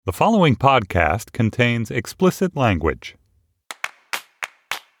The following podcast contains explicit language.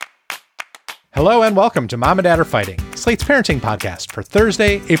 Hello and welcome to Mom and Dad Are Fighting, Slate's parenting podcast for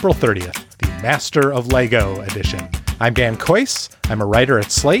Thursday, April 30th, the Master of Lego edition. I'm Dan Kois. I'm a writer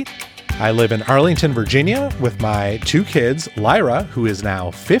at Slate. I live in Arlington, Virginia with my two kids, Lyra, who is now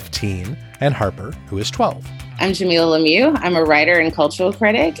 15, and Harper, who is 12. I'm Jamila Lemieux. I'm a writer and cultural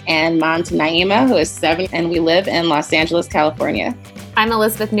critic, and mom to Naima, who is 7, and we live in Los Angeles, California. I'm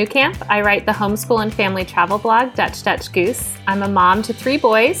Elizabeth Newcamp. I write the homeschool and family travel blog, Dutch Goose. I'm a mom to 3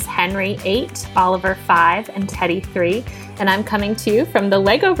 boys, Henry 8, Oliver 5, and Teddy 3. And I'm coming to you from the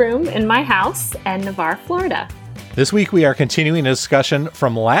Lego room in my house in Navarre, Florida. This week, we are continuing a discussion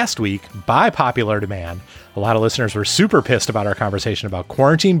from last week by popular demand. A lot of listeners were super pissed about our conversation about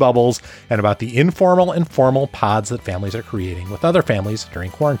quarantine bubbles and about the informal and formal pods that families are creating with other families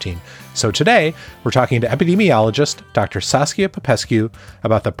during quarantine. So today, we're talking to epidemiologist Dr. Saskia Popescu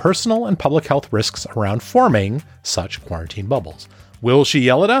about the personal and public health risks around forming such quarantine bubbles. Will she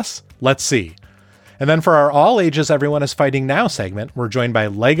yell at us? Let's see. And then for our All Ages Everyone is Fighting Now segment, we're joined by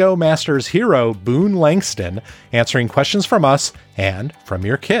Lego Masters hero Boone Langston, answering questions from us and from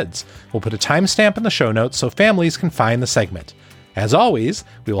your kids. We'll put a timestamp in the show notes so families can find the segment. As always,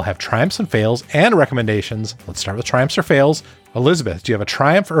 we will have triumphs and fails and recommendations. Let's start with triumphs or fails. Elizabeth, do you have a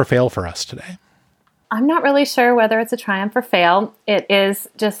triumph or a fail for us today? I'm not really sure whether it's a triumph or fail. It is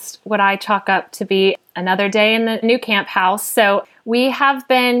just what I chalk up to be another day in the Newcamp house. So we have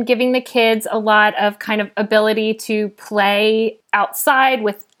been giving the kids a lot of kind of ability to play outside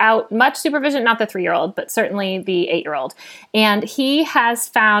without much supervision, not the 3-year-old, but certainly the 8-year-old. And he has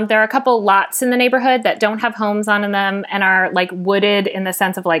found there are a couple lots in the neighborhood that don't have homes on them and are like wooded in the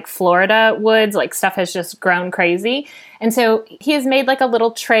sense of like Florida woods, like stuff has just grown crazy. And so he has made like a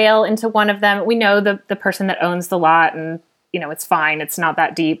little trail into one of them. We know the person that owns the lot, and you know, it's fine. It's not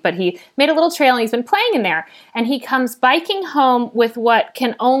that deep, but he made a little trail and he's been playing in there. And he comes biking home with what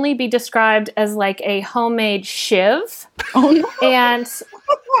can only be described as like a homemade shiv. Oh, no. And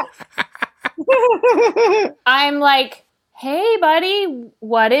I'm like, hey, buddy,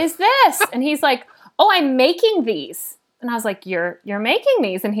 what is this? And he's like, oh, I'm making these. And I was like, you're making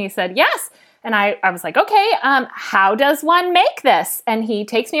these? And he said, yes. And I was like, okay, how does one make this? And he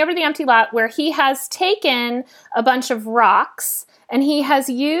takes me over to the empty lot where he has taken a bunch of rocks and he has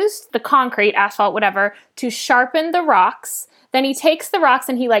used the concrete, asphalt, whatever, to sharpen the rocks. Then he takes the rocks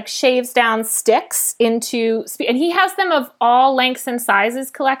and he like shaves down sticks and he has them of all lengths and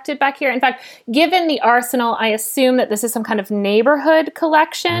sizes collected back here. In fact, given the arsenal, I assume that this is some kind of neighborhood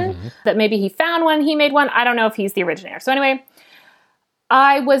collection, that maybe he found one, he made one. I don't know if he's the originator. So anyway,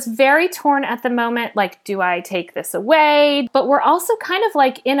 I was very torn at the moment, like, do I take this away? But we're also kind of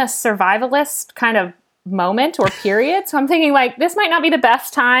like in a survivalist kind of moment or period. So I'm thinking like, this might not be the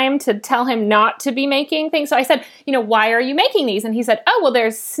best time to tell him not to be making things. So I said, why are you making these? And he said, oh, well,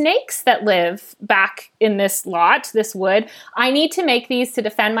 there's snakes that live back in this lot, this wood. I need to make these to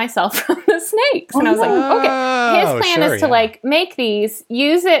defend myself from the snakes. And I was like, okay. His plan is to like make these,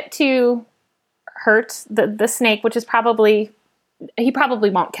 use it to hurt the snake, which is he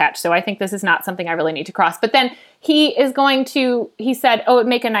probably won't catch. So I think this is not something I really need to cross. But then he said, oh, it'd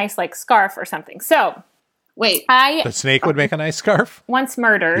make a nice like scarf or something. So wait, The snake would make a nice scarf? Once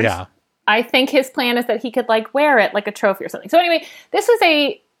murdered. Yeah. I think his plan is that he could like wear it like a trophy or something. So anyway, this was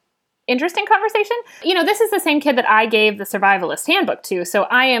a interesting conversation. This is the same kid that I gave the survivalist handbook to. So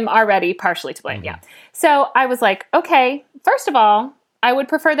I am already partially to blame. Yeah. So I was like, okay, first of all, I would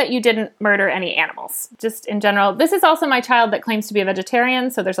prefer that you didn't murder any animals, just in general. This is also my child that claims to be a vegetarian,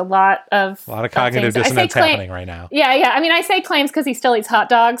 so there's a lot of cognitive dissonance happening right now. Yeah. I mean, I say claims because he still eats hot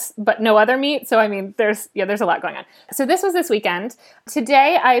dogs, but no other meat. So, I mean, there's a lot going on. So this was this weekend.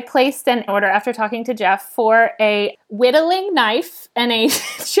 Today, I placed an order after talking to Jeff for a whittling knife and a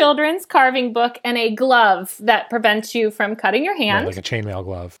children's carving book and a glove that prevents you from cutting your hand. Like a chainmail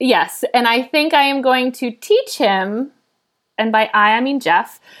glove. Yes. And I think I am going to teach him, and by I mean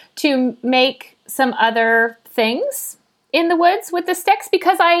Jeff, to make some other things in the woods with the sticks,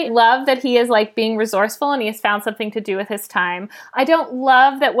 because I love that he is like being resourceful and he has found something to do with his time. I don't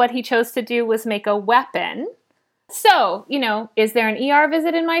love that what he chose to do was make a weapon. So, is there an ER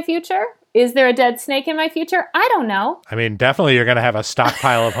visit in my future? Is there a dead snake in my future? I don't know. I mean, definitely you're going to have a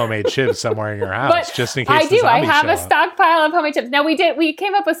stockpile of homemade shivs somewhere in your house, but just in case I do. I have a up. stockpile of homemade shivs. Now, we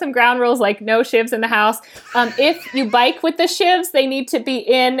came up with some ground rules, like no shivs in the house. If you bike with the shivs, they need to be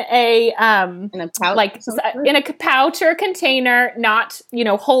in a pouch, like in a pouch or a container, not,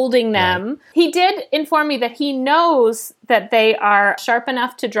 holding them. Right. He did inform me that he knows that they are sharp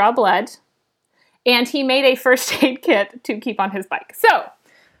enough to draw blood, and he made a first aid kit to keep on his bike. So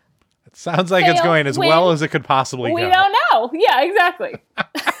Sounds like it's going as well as it could possibly we go. We don't know. Yeah, exactly.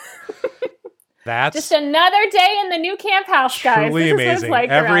 That's just another day in the new camp house, guys. Truly this amazing. Is what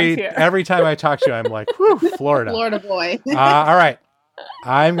it's like around here. Every time I talk to you, I'm like, whew, Florida. Florida boy. All right.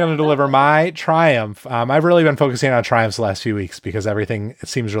 I'm going to deliver my triumph. I've really been focusing on triumphs the last few weeks because everything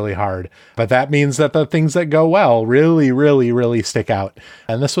seems really hard. But that means that the things that go well really, really, really stick out.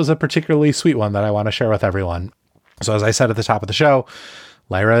 And this was a particularly sweet one that I want to share with everyone. So as I said at the top of the show,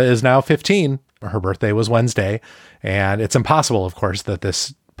 Lyra is now 15. Her birthday was Wednesday. And it's impossible, of course, that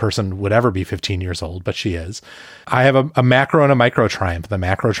this person would ever be 15 years old, but she is. I have a macro and a micro triumph. The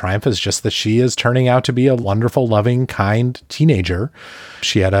macro triumph is just that she is turning out to be a wonderful, loving, kind teenager.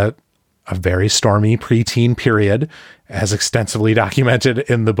 She had a very stormy preteen period, as extensively documented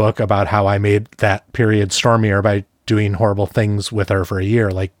in the book about how I made that period stormier by doing horrible things with her for a year,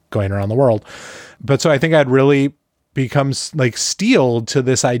 like going around the world. But so I think I'd really become like steeled to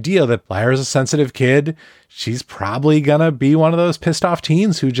this idea that Lyra's a sensitive kid. She's probably going to be one of those pissed off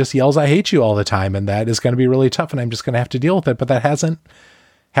teens who just yells, "I hate you" all the time. And that is going to be really tough. And I'm just going to have to deal with it. But that hasn't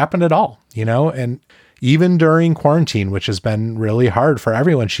happened at all, you know? And even during quarantine, which has been really hard for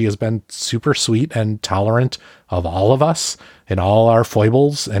everyone, she has been super sweet and tolerant of all of us and all our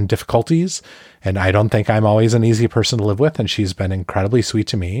foibles and difficulties. And I don't think I'm always an easy person to live with. And she's been incredibly sweet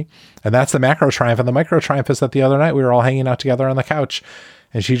to me. And that's the macro triumph. And the micro triumph is that the other night we were all hanging out together on the couch.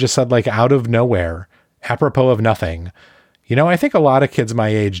 And she just said, like, out of nowhere, apropos of nothing, "You know, I think a lot of kids my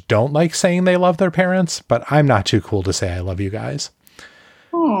age don't like saying they love their parents, but I'm not too cool to say I love you guys."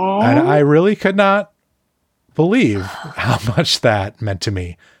 Aww. And I really could not believe how much that meant to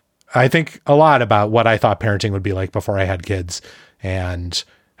me. I think a lot about what I thought parenting would be like before I had kids and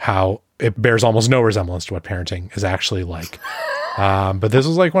how it bears almost no resemblance to what parenting is actually like. But this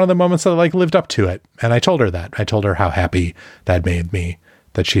was like one of the moments that like lived up to it. And I told her that. I told her how happy that made me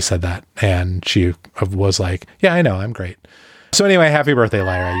that she said that. And she was like, "Yeah, I know, I'm great." So anyway, happy birthday,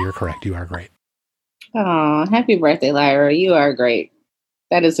 Lyra. You're correct. You are great. Oh, happy birthday, Lyra. You are great.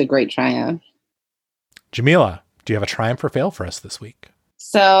 That is a great triumph. Jamila, do you have a triumph or fail for us this week?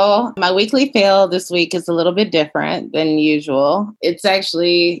 So my weekly fail this week is a little bit different than usual. It's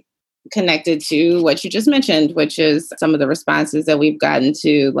actually connected to what you just mentioned, which is some of the responses that we've gotten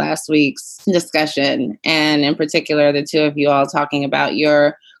to last week's discussion. And in particular, the two of you all talking about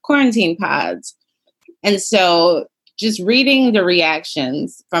your quarantine pods. And so just reading the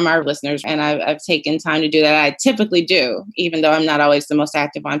reactions from our listeners, and I've taken time to do that. I typically do, even though I'm not always the most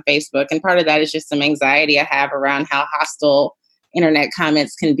active on Facebook. And part of that is just some anxiety I have around how hostile internet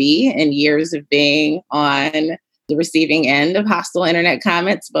comments can be and years of being on the receiving end of hostile internet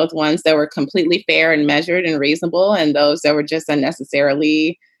comments, both ones that were completely fair and measured and reasonable and those that were just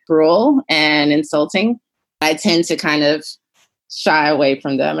unnecessarily cruel and insulting. I tend to kind of shy away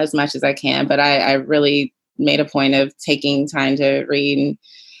from them as much as I can, but I really made a point of taking time to read and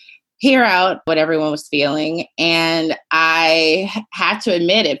hear out what everyone was feeling. And I have to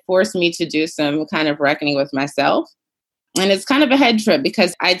admit, it forced me to do some kind of reckoning with myself. And it's kind of a head trip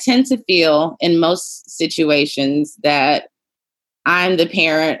because I tend to feel in most situations that I'm the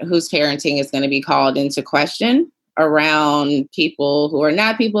parent whose parenting is going to be called into question around people who are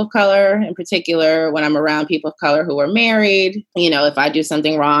not people of color. In particular, when I'm around people of color who are married, you know, if I do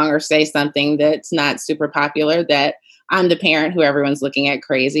something wrong or say something that's not super popular, that I'm the parent who everyone's looking at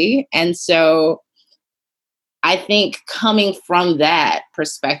crazy. And so I think coming from that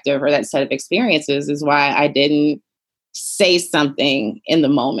perspective or that set of experiences is why I didn't say something in the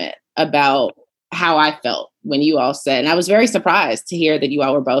moment about how I felt when you all said, and I was very surprised to hear that you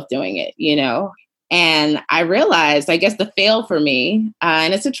all were both doing it, you know? And I realized, I guess the fail for me,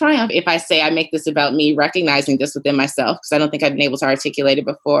 and it's a triumph if I say I make this about me recognizing this within myself, because I don't think I've been able to articulate it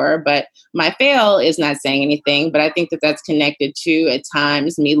before, but my fail is not saying anything, but I think that that's connected to, at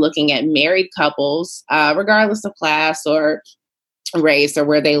times, me looking at married couples, regardless of class or race or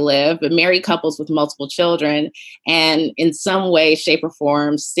where they live, but married couples with multiple children, and in some way, shape, or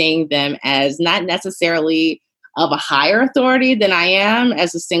form, seeing them as not necessarily of a higher authority than I am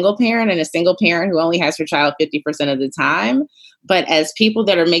as a single parent and a single parent who only has her child 50% of the time, but as people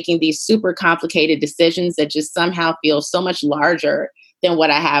that are making these super complicated decisions that just somehow feel so much larger than what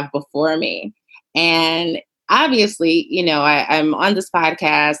I have before me. And obviously, you know, I'm on this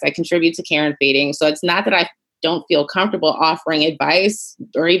podcast, I contribute to Care and Feeding. So it's not that I don't feel comfortable offering advice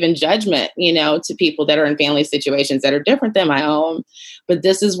or even judgment, you know, to people that are in family situations that are different than my own. But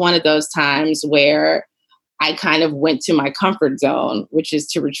this is one of those times where I kind of went to my comfort zone, which is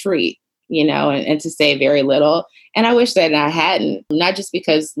to retreat, you know, and to say very little. And I wish that I hadn't, not just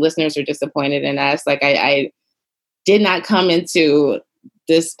because listeners are disappointed in us. Like I did not come into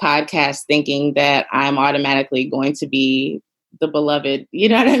this podcast thinking that I'm automatically going to be the beloved, you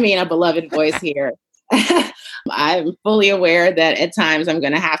know what I mean? A beloved voice here. I'm fully aware that at times I'm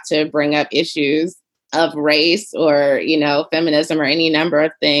going to have to bring up issues of race or, feminism or any number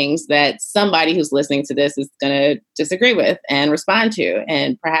of things that somebody who's listening to this is going to disagree with and respond to,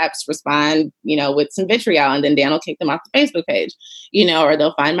 and perhaps respond, with some vitriol, and then Dan will kick them off the Facebook page, or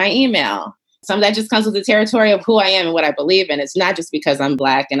they'll find my email. Some of that just comes with the territory of who I am and what I believe in. It's not just because I'm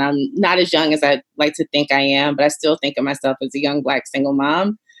Black and I'm not as young as I'd like to think I am, but I still think of myself as a young Black single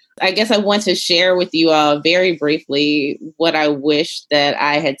mom. I guess I want to share with you all very briefly what I wish that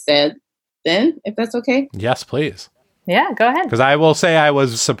I had said then, if that's okay. Yes, please. Yeah, go ahead. Because I will say I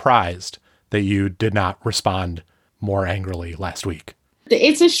was surprised that you did not respond more angrily last week.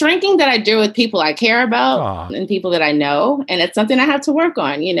 It's a shrinking that I do with people I care about and people that I know. And it's something I have to work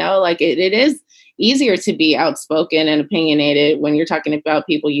on, it is easier to be outspoken and opinionated when you're talking about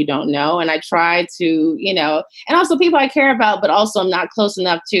people you don't know. And I try to, and also people I care about, but also I'm not close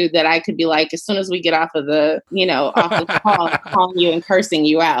enough to that I could be like, as soon as we get off of the, off the call, calling you and cursing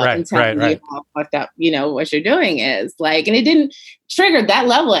you out and telling you how fucked up, what you're doing is like, and it didn't trigger that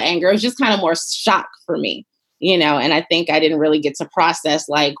level of anger. It was just kind of more shock for me. And I think I didn't really get to process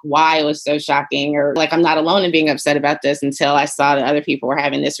like why it was so shocking, or like I'm not alone in being upset about this until I saw that other people were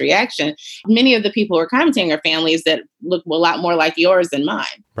having this reaction. Many of the people who are commenting are families that look a lot more like yours than mine.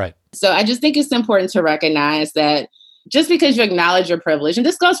 Right. So I just think it's important to recognize that just because you acknowledge your privilege, and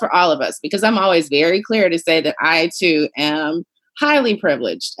this goes for all of us, because I'm always very clear to say that I too am highly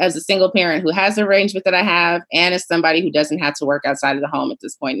privileged as a single parent who has the arrangement that I have, and as somebody who doesn't have to work outside of the home at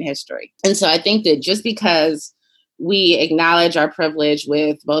this point in history. And so I think that just because we acknowledge our privilege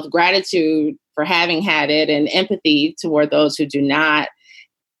with both gratitude for having had it and empathy toward those who do not,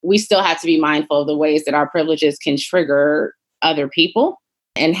 we still have to be mindful of the ways that our privileges can trigger other people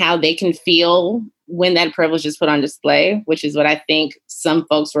and how they can feel when that privilege is put on display, which is what I think some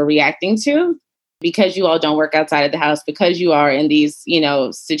folks were reacting to. Because you all don't work outside of the house, because you are in these,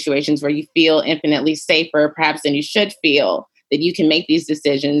 situations where you feel infinitely safer, perhaps than you should feel, that you can make these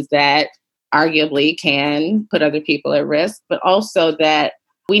decisions that arguably can put other people at risk, but also that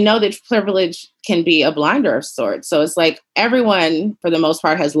we know that privilege can be a blinder of sorts. So it's like everyone, for the most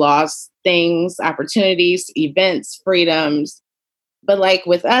part, has lost things, opportunities, events, freedoms. But like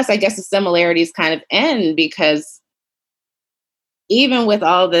with us, I guess the similarities kind of end, because even with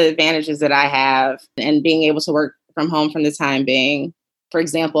all the advantages that I have and being able to work from home from the time being, for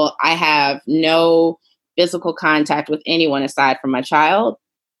example, I have no physical contact with anyone aside from my child.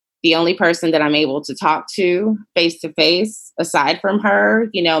 The only person that I'm able to talk to face to face, aside from her,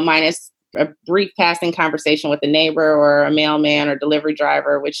 minus a brief passing conversation with a neighbor or a mailman or delivery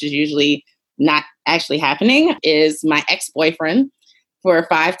driver, which is usually not actually happening, is my ex-boyfriend for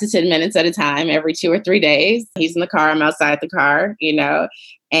 5 to 10 minutes at a time, every 2 or 3 days. He's in the car, I'm outside the car,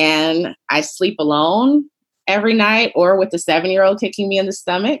 and I sleep alone every night or with a 7-year-old kicking me in the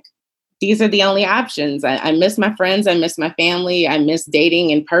stomach. These are the only options. I miss my friends. I miss my family. I miss dating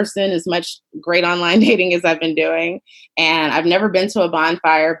in person, as much great online dating as I've been doing. And I've never been to a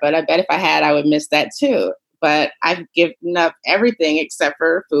bonfire, but I bet if I had, I would miss that too. But I've given up everything except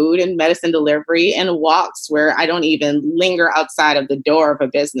for food and medicine delivery and walks where I don't even linger outside of the door of a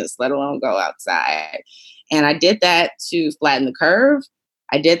business, let alone go outside. And I did that to flatten the curve.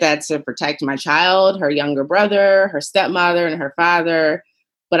 I did that to protect my child, her younger brother, her stepmother, and her father.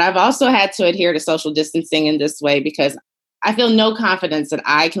 But I've also had to adhere to social distancing in this way because I feel no confidence that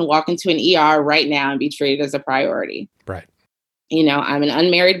I can walk into an ER right now and be treated as a priority. Right. I'm an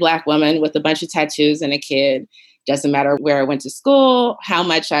unmarried Black woman with a bunch of tattoos and a kid. Doesn't matter where I went to school, how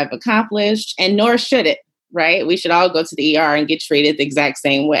much I've accomplished, and nor should it, right? We should all go to the ER and get treated the exact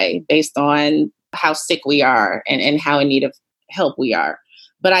same way based on how sick we are and how in need of help we are.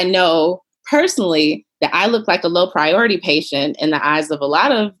 But I know personally that I look like a low priority patient in the eyes of a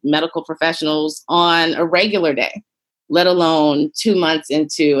lot of medical professionals on a regular day, let alone 2 months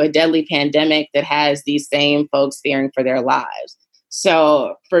into a deadly pandemic that has these same folks fearing for their lives.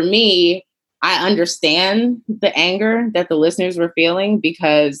 So for me, I understand the anger that the listeners were feeling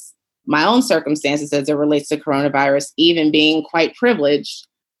because my own circumstances as it relates to coronavirus, even being quite privileged,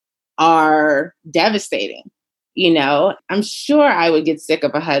 are devastating. I'm sure I would get sick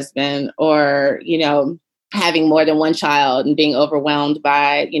of a husband or, having more than one child and being overwhelmed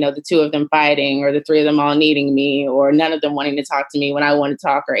by, the 2 of them fighting or the 3 of them all needing me or none of them wanting to talk to me when I want to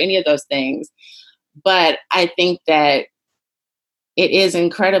talk or any of those things. But I think that it is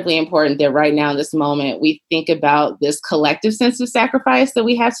incredibly important that right now in this moment, we think about this collective sense of sacrifice that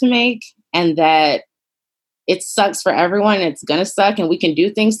we have to make, and that it sucks for everyone. And it's going to suck. And we can do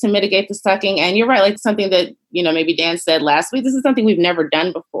things to mitigate the sucking. And you're right, like something that, maybe Dan said last week, this is something we've never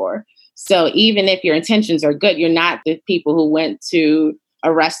done before. So even if your intentions are good, you're not the people who went to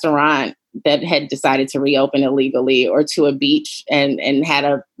a restaurant that had decided to reopen illegally, or to a beach and had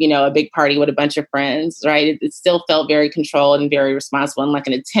a big party with a bunch of friends, right? It still felt very controlled and very responsible, and like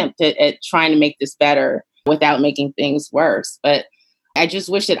an attempt at trying to make this better without making things worse. But I just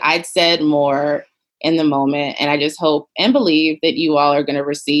wish that I'd said more in the moment. And I just hope and believe that you all are going to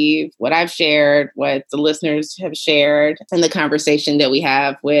receive what I've shared, what the listeners have shared, and the conversation that we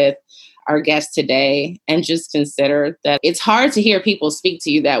have with our guest today, and just consider that it's hard to hear people speak to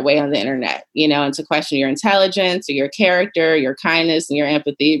you that way on the internet, and to question your intelligence or your character, your kindness and your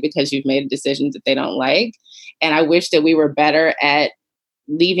empathy because you've made a decision that they don't like. And I wish that we were better at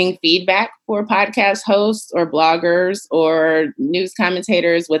leaving feedback for podcast hosts or bloggers or news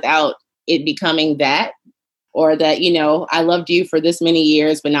commentators without it becoming that, or that, I loved you for this many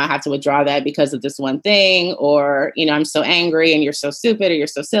years, but now I have to withdraw that because of this one thing, or, I'm so angry and you're so stupid or you're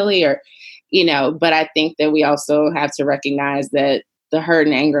so silly, or, but I think that we also have to recognize that the hurt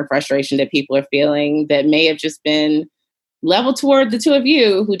and anger and frustration that people are feeling that may have just been leveled toward the two of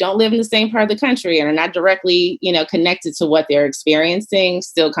you who don't live in the same part of the country and are not directly, connected to what they're experiencing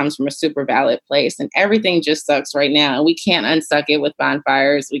still comes from a super valid place. And everything just sucks right now. And we can't unsuck it with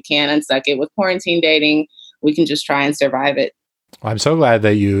bonfires. We can't unsuck it with quarantine dating. We can just try and survive it. I'm so glad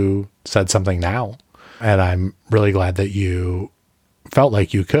that you said something now. And I'm really glad that you felt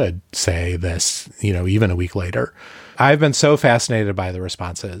like you could say this, even a week later. I've been so fascinated by the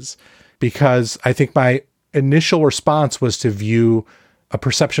responses because I think my initial response was to view a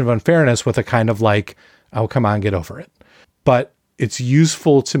perception of unfairness with a kind of like, oh, come on, get over it. But it's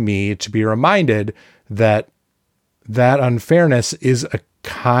useful to me to be reminded that that unfairness is a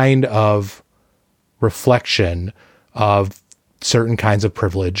kind of reflection of certain kinds of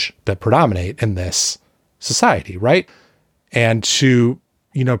privilege that predominate in this society, right? And to,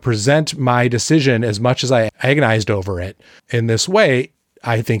 present my decision, as much as I agonized over it in this way,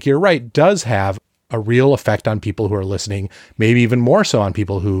 I think you're right, does have a real effect on people who are listening, maybe even more so on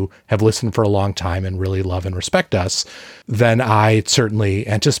people who have listened for a long time and really love and respect us than I certainly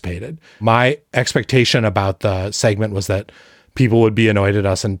anticipated. My expectation about the segment was that people would be annoyed at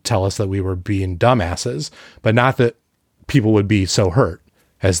us and tell us that we were being dumbasses, but not that people would be so hurt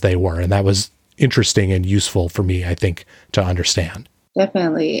as they were. And that was interesting and useful for me, I think, to understand.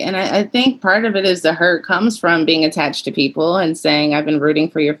 Definitely. And I think part of it is the hurt comes from being attached to people and saying, I've been rooting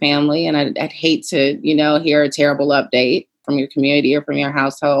for your family and I'd hate to, hear a terrible update from your community or from your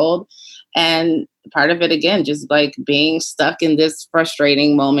household. And part of it, again, just like being stuck in this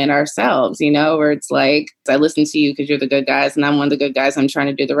frustrating moment ourselves, where it's like, I listen to you because you're the good guys and I'm one of the good guys. I'm trying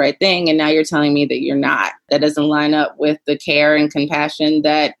to do the right thing. And now you're telling me that you're not. That doesn't line up with the care and compassion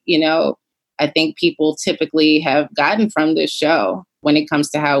that, I think people typically have gotten from this show when it comes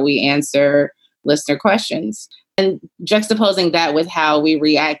to how we answer listener questions. And juxtaposing that with how we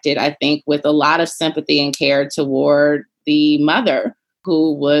reacted, I think, with a lot of sympathy and care toward the mother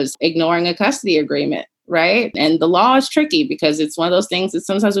who was ignoring a custody agreement, right? And the law is tricky because it's one of those things that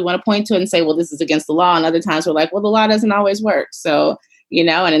sometimes we want to point to and say, well, this is against the law. And other times we're like, well, the law doesn't always work. So,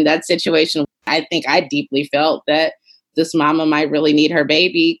 and in that situation, I think I deeply felt that this mama might really need her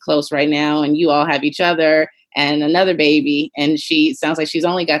baby close right now. And you all have each other and another baby. And she sounds like she's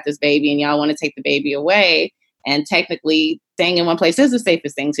only got this baby and y'all want to take the baby away. And technically staying in one place is the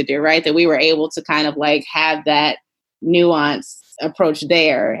safest thing to do, right? That we were able to kind of like have that nuanced approach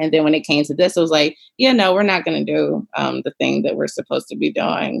there. And then when it came to this, it was like, yeah, no, we're not going to do the thing that we're supposed to be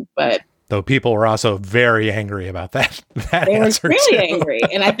doing. But though people were also very angry about that they were really angry.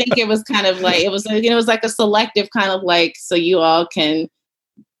 And I think it was kind of like, it was like a selective kind of like, so you all can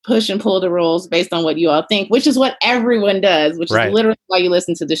push and pull the rules based on what you all think, which is what everyone does, which is literally why you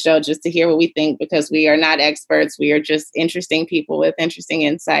listen to the show, just to hear what we think, because we are not experts. We are just interesting people with interesting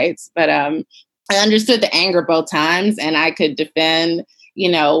insights. But I understood the anger both times, and I could defend,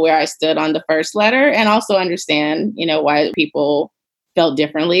 where I stood on the first letter, and also understand, why people felt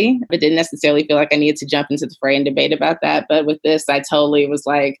differently, but didn't necessarily feel like I needed to jump into the fray and debate about that. But with this, I totally was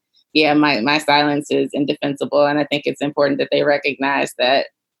like, yeah, my silence is indefensible. And I think it's important that they recognize that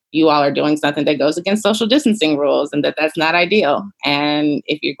you all are doing something that goes against social distancing rules and that that's not ideal. And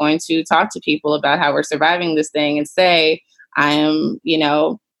if you're going to talk to people about how we're surviving this thing and say, I am,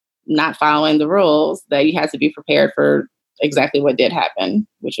 not following the rules, that you have to be prepared for exactly what did happen,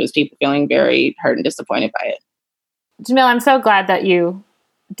 which was people feeling very hurt and disappointed by it. Jamil, I'm so glad that you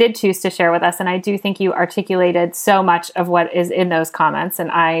did choose to share with us. And I do think you articulated so much of what is in those comments.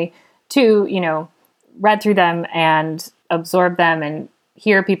 And I, too, read through them and absorbed them and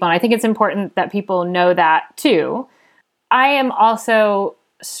hear people. And I think it's important that people know that too. I am also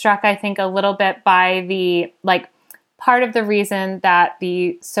struck, I think, a little bit by the, like, part of the reason that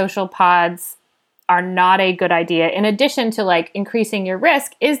the social pods are not a good idea, in addition to like increasing your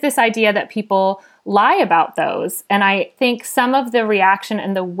risk, is this idea that people lie about those. And I think some of the reaction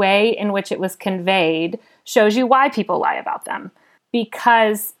and the way in which it was conveyed shows you why people lie about them.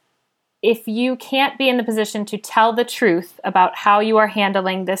 Because if you can't be in the position to tell the truth about how you are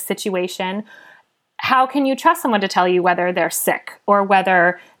handling this situation, how can you trust someone to tell you whether they're sick or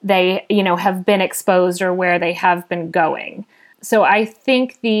whether they, have been exposed or where they have been going? So I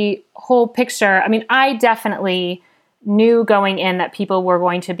think the whole picture, I definitely knew going in that people were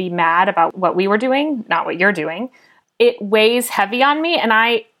going to be mad about what we were doing, not what you're doing. It weighs heavy on me. And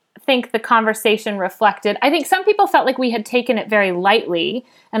I think the conversation reflected, I think some people felt like we had taken it very lightly.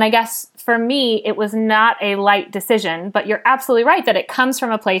 And I guess for me, it was not a light decision, but you're absolutely right that it comes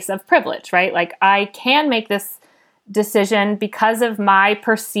from a place of privilege, right? Like I can make this decision because of my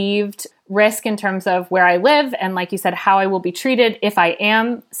perceived risk in terms of where I live and, like you said, how I will be treated if I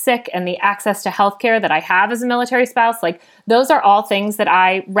am sick and the access to healthcare that I have as a military spouse. Like those are all things that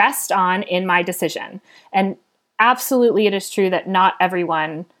I rest on in my decision. And absolutely it is true that not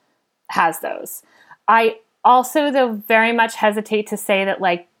everyone has those. I also, though, very much hesitate to say that,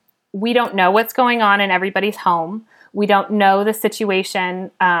 like, we don't know what's going on in everybody's home. We don't know the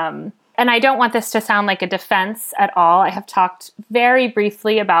situation. And I don't want this to sound like a defense at all. I have talked very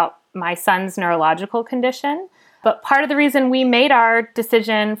briefly about my son's neurological condition. But part of the reason we made our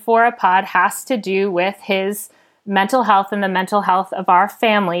decision for a pod has to do with his mental health and the mental health of our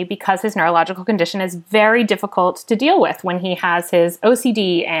family, because his neurological condition is very difficult to deal with when he has his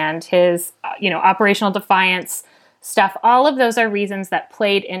OCD and his, operational defiance stuff. All of those are reasons that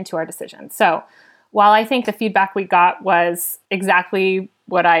played into our decision. So while I think the feedback we got was exactly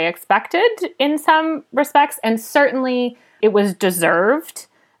what I expected in some respects, and certainly it was deserved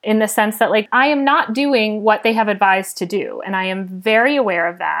in the sense that, like, I am not doing what they have advised to do. And I am very aware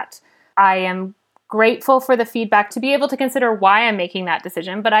of that. I am grateful for the feedback to be able to consider why I'm making that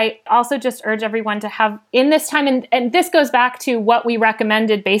decision. But I also just urge everyone to have in this time, and this goes back to what we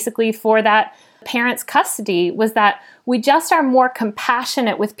recommended basically for that parents' custody, was that we just are more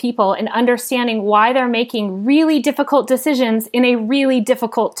compassionate with people in understanding why they're making really difficult decisions in a really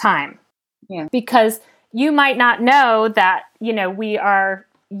difficult time. Yeah. Because you might not know that, we are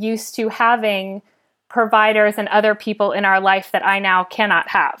used to having providers and other people in our life that I now cannot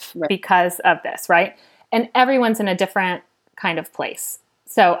have because of this, right? And everyone's in a different kind of place.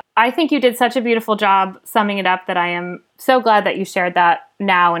 So I think you did such a beautiful job summing it up that I am so glad that you shared that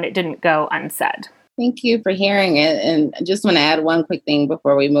now and it didn't go unsaid. Thank you for hearing it. And I just want to add one quick thing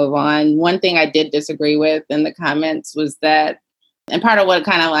before we move on. One thing I did disagree with in the comments was that, and part of what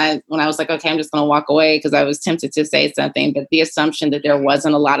kind of like, when I was like, okay, I'm just going to walk away because I was tempted to say something, but the assumption that there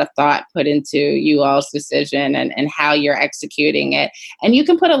wasn't a lot of thought put into you all's decision and how you're executing it. And you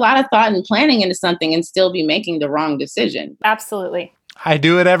can put a lot of thought and planning into something and still be making the wrong decision. Absolutely. I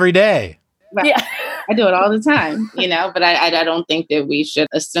do it every day. Yeah. I do it all the time, but I don't think that we should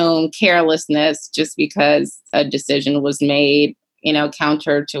assume carelessness just because a decision was made,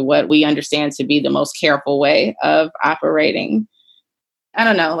 counter to what we understand to be the most careful way of operating. I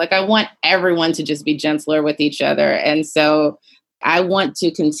don't know, like I want everyone to just be gentler with each other. And so I want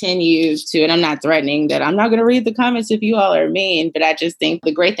to continue to, and I'm not threatening that I'm not going to read the comments if you all are mean, but I just think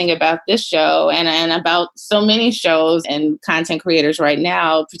the great thing about this show and about so many shows and content creators right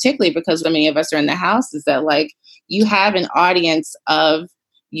now, particularly because so many of us are in the house, is that like you have an audience of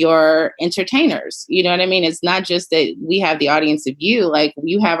your entertainers. You know what I mean? It's not just that we have the audience of you, like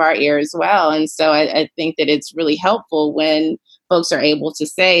you have our ear as well. And so I think that it's really helpful when folks are able to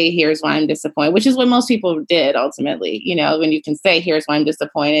say, here's why I'm disappointed, which is what most people did ultimately, when you can say, here's why I'm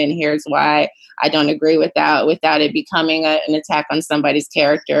disappointed and here's why I don't agree with that, without it becoming an attack on somebody's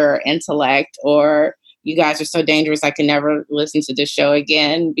character or intellect, or you guys are so dangerous, I can never listen to this show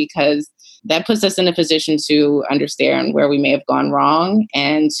again, because that puts us in a position to understand where we may have gone wrong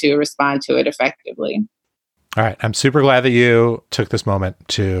and to respond to it effectively. All right. I'm super glad that you took this moment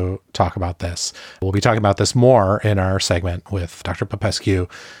to talk about this. We'll be talking about this more in our segment with Dr. Popescu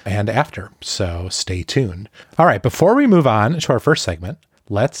and after, so stay tuned. All right. Before we move on to our first segment,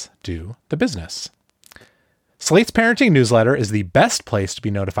 let's do the business. Slate's parenting newsletter is the best place to be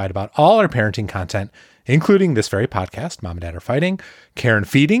notified about all our parenting content, including this very podcast, Mom and Dad Are Fighting, Care and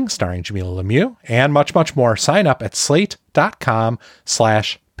Feeding, starring Jamila Lemieux, and much, much more. Sign up at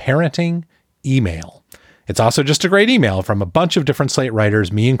slate.com/parenting email. It's also just a great email from a bunch of different Slate writers,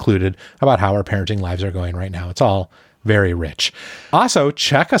 me included, about how our parenting lives are going right now. It's all very rich. Also,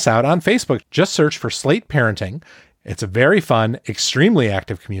 check us out on Facebook. Just search for Slate Parenting. It's a very fun, extremely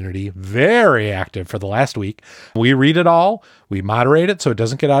active community, very active for the last week. We read it all. We moderate it so it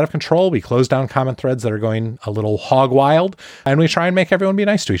doesn't get out of control. We close down comment threads that are going a little hog wild, and we try and make everyone be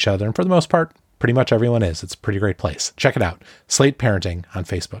nice to each other. And for the most part, pretty much everyone is. It's a pretty great place. Check it out. Slate Parenting on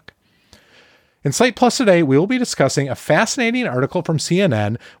Facebook. In Slate Plus today, we will be discussing a fascinating article from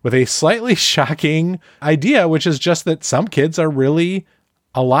CNN with a slightly shocking idea, which is just that some kids are really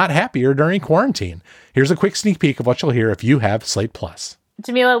a lot happier during quarantine. Here's a quick sneak peek of what you'll hear if you have Slate Plus.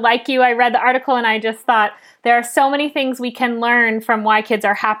 Jamila, like you, I read the article and I just thought there are so many things we can learn from why kids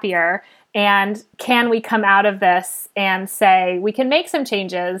are happier. And can we come out of this and say we can make some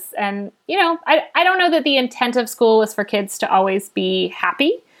changes? And, I don't know that the intent of school is for kids to always be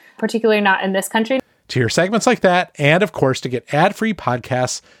happy, particularly not in this country. To hear segments like that, and of course, to get ad-free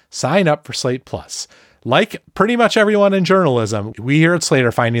podcasts, sign up for Slate Plus. Like pretty much everyone in journalism, we here at Slate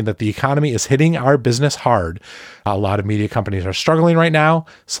are finding that the economy is hitting our business hard. A lot of media companies are struggling right now.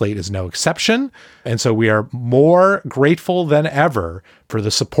 Slate is no exception. And so we are more grateful than ever for the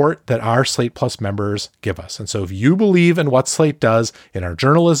support that our Slate Plus members give us. And so if you believe in what Slate does in our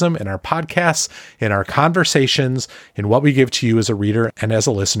journalism, in our podcasts, in our conversations, in what we give to you as a reader and as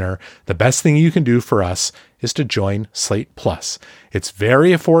a listener, the best thing you can do for us is to join Slate Plus. It's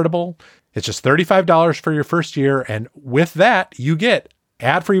very affordable. It's just $35 for your first year. And with that, you get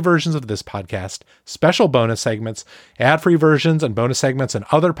ad-free versions of this podcast, special bonus segments, ad-free versions and bonus segments and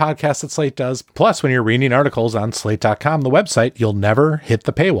other podcasts that Slate does. Plus, when you're reading articles on slate.com, the website, you'll never hit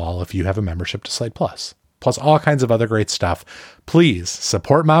the paywall if you have a membership to Slate Plus. Plus all kinds of other great stuff. Please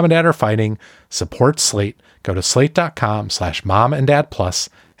support Mom and Dad Are Fighting. Support Slate. Go to slate.com/momanddadplus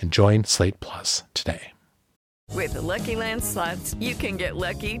and join Slate Plus today. With the Lucky Land Slots, you can get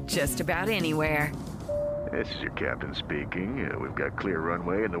lucky just about anywhere. This is your captain speaking. We've got clear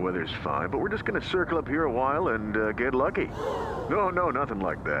runway and the weather's fine, but we're just going to circle up here a while and get lucky. No, nothing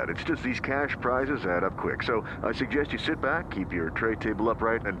like that. It's just these cash prizes add up quick. So I suggest you sit back, keep your tray table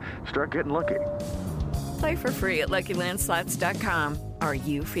upright, and start getting lucky. Play for free at LuckyLandSlots.com. Are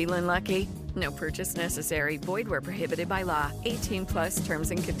you feeling lucky? No purchase necessary. Void where prohibited by law. 18+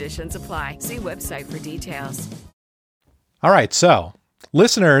 terms and conditions apply. See website for details. All right, so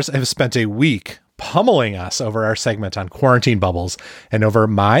listeners have spent a week pummeling us over our segment on quarantine bubbles and over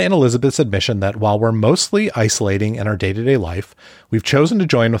my and Elizabeth's admission that while we're mostly isolating in our day-to-day life, we've chosen to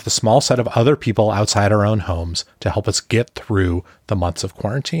join with a small set of other people outside our own homes to help us get through the months of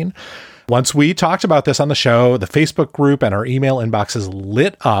quarantine. Once we talked about this on the show, the Facebook group and our email inboxes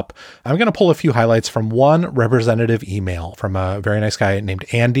lit up. I'm going to pull a few highlights from one representative email from a very nice guy named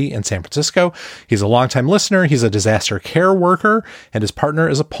Andy in San Francisco. He's a longtime listener. He's a disaster care worker, and his partner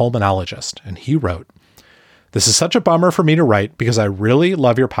is a pulmonologist. And he wrote, "This is such a bummer for me to write because I really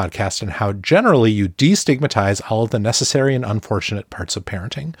love your podcast and how generally you destigmatize all of the necessary and unfortunate parts of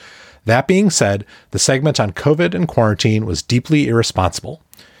parenting. That being said, the segment on COVID and quarantine was deeply irresponsible."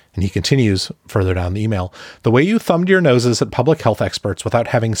 And he continues further down the email, "The way you thumbed your noses at public health experts without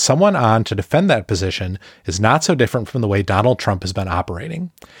having someone on to defend that position is not so different from the way Donald Trump has been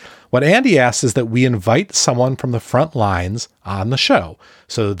operating. What Andy asks is that we invite someone from the front lines on the show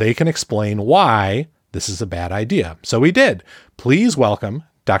so they can explain why this is a bad idea. So we did. Please welcome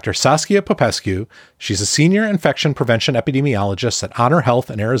Dr. Saskia Popescu. She's a senior infection prevention epidemiologist at Honor Health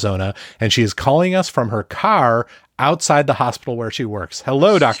in Arizona, and she is calling us from her car outside the hospital where she works.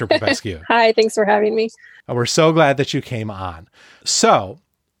 Hello, Dr. Popescu. Hi, thanks for having me. We're so glad that you came on. So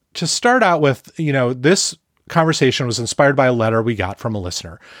to start out with, this conversation was inspired by a letter we got from a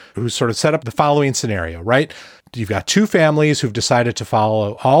listener who sort of set up the following scenario, right? You've got two families who've decided to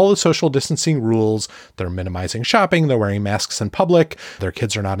follow all the social distancing rules. They're minimizing shopping. They're wearing masks in public. Their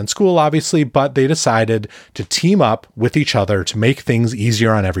kids are not in school, obviously, but they decided to team up with each other to make things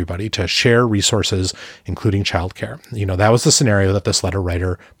easier on everybody, to share resources, including childcare. That was the scenario that this letter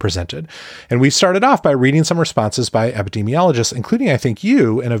writer presented. And we started off by reading some responses by epidemiologists, including, I think,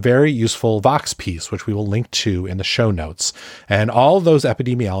 you, in a very useful Vox piece, which we will link to in the show notes. And all of those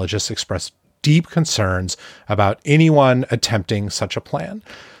epidemiologists expressed deep concerns about anyone attempting such a plan.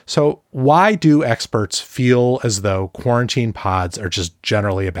 So why do experts feel as though quarantine pods are just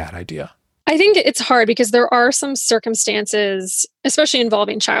generally a bad idea? I think it's hard because there are some circumstances, especially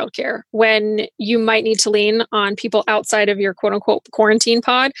involving childcare, when you might need to lean on people outside of your quote unquote quarantine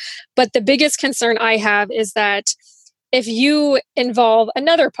pod. But the biggest concern I have is that if you involve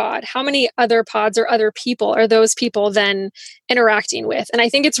another pod, how many other pods or other people are those people then interacting with? And I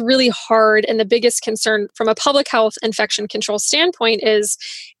think it's really hard. And the biggest concern from a public health infection control standpoint is,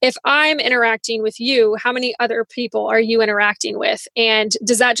 if I'm interacting with you, how many other people are you interacting with? And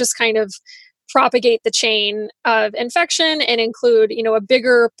does that just kind of propagate the chain of infection and include, a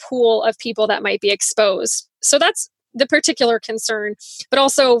bigger pool of people that might be exposed? So that's the particular concern. But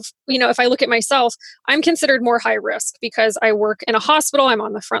also, if I look at myself, I'm considered more high risk because I work in a hospital, I'm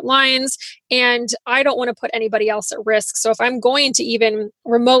on the front lines, and I don't want to put anybody else at risk. So if I'm going to even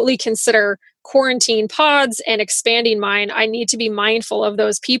remotely consider quarantine pods and expanding mine, I need to be mindful of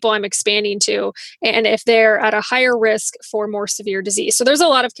those people I'm expanding to, and if they're at a higher risk for more severe disease. So there's a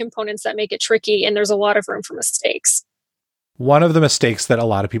lot of components that make it tricky, and there's a lot of room for mistakes. One of the mistakes that a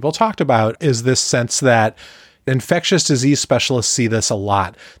lot of people talked about is this sense that infectious disease specialists see this a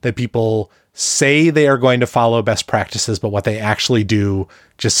lot, that people say they are going to follow best practices, but what they actually do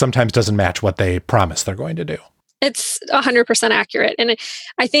just sometimes doesn't match what they promise they're going to do. It's 100% accurate. And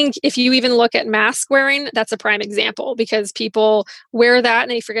I think if you even look at mask wearing, that's a prime example, because people wear that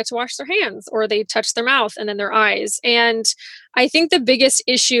and they forget to wash their hands, or they touch their mouth and then their eyes. And I think the biggest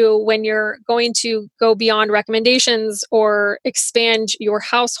issue when you're going to go beyond recommendations or expand your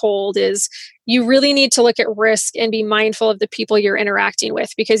household is you really need to look at risk and be mindful of the people you're interacting with,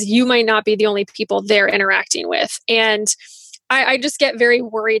 because you might not be the only people they're interacting with. And I just get very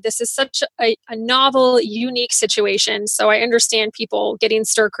worried. This is such a novel, unique situation. So I understand people getting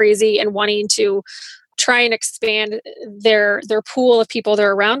stir crazy and wanting to try and expand their pool of people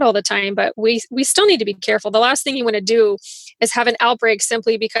they're around all the time. But we still need to be careful. The last thing you want to do is have an outbreak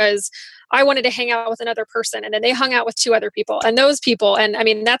simply because I wanted to hang out with another person and then they hung out with two other people and those people. And I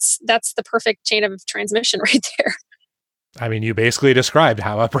mean, that's the perfect chain of transmission right there. I mean, you basically described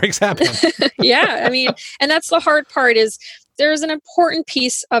how outbreaks happen. Yeah. I mean, and that's the hard part is there's an important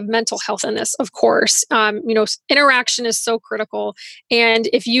piece of mental health in this, of course. Interaction is so critical. And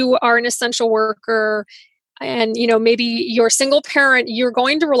if you are an essential worker and, maybe you're a single parent, you're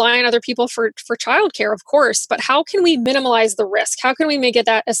going to rely on other people for childcare, of course. But how can we minimize the risk? How can we make it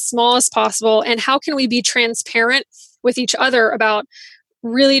that as small as possible? And how can we be transparent with each other about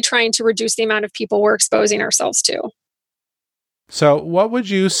really trying to reduce the amount of people we're exposing ourselves to? So what would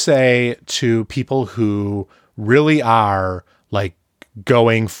you say to people who really are like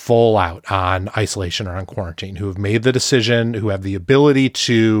going full out on isolation or on quarantine, who have made the decision, who have the ability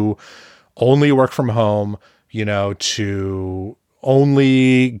to only work from home, to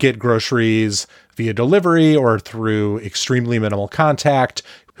only get groceries via delivery or through extremely minimal contact,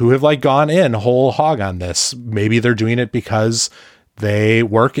 who have gone in whole hog on this? Maybe they're doing it because they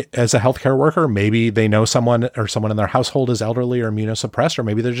work as a healthcare worker. Maybe they know someone in their household is elderly or immunosuppressed, or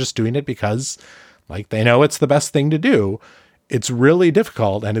maybe they're just doing it because they know it's the best thing to do. It's really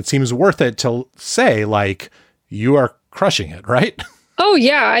difficult, and it seems worth it to say, you are crushing it, right? Oh,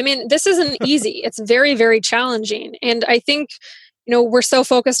 yeah. I mean, this isn't easy. It's very, very challenging. And I think, we're so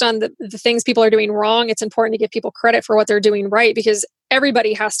focused on the things people are doing wrong. It's important to give people credit for what they're doing right, because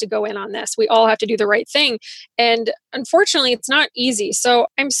everybody has to go in on this. We all have to do the right thing. And unfortunately, it's not easy. So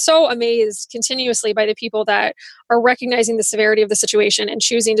I'm so amazed continuously by the people that are recognizing the severity of the situation and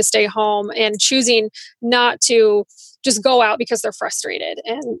choosing to stay home and choosing not to just go out because they're frustrated.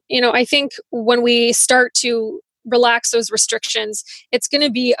 And, I think when we start to relax those restrictions, it's going to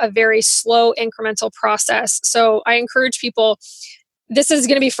be a very slow incremental process. So I encourage people, this is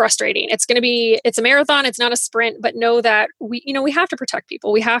going to be frustrating. It's a marathon. It's not a sprint, but know that we have to protect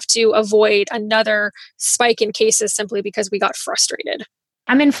people. We have to avoid another spike in cases simply because we got frustrated.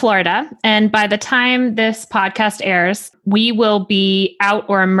 I'm in Florida, and by the time this podcast airs, we will be out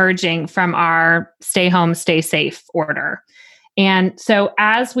or emerging from our stay home, stay safe order. And so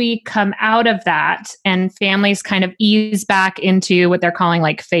as we come out of that and families kind of ease back into what they're calling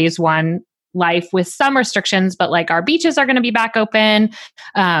phase one life with some restrictions, but our beaches are going to be back open.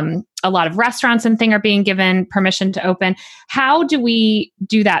 A lot of restaurants and things are being given permission to open. How do we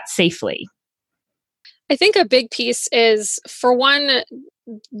do that safely? I think a big piece is, for one,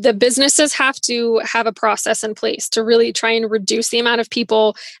 the businesses have to have a process in place to really try and reduce the amount of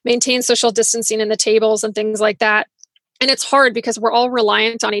people, maintain social distancing in the tables and things like that. And it's hard because we're all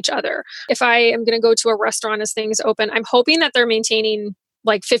reliant on each other. If I am going to go to a restaurant as things open, I'm hoping that they're maintaining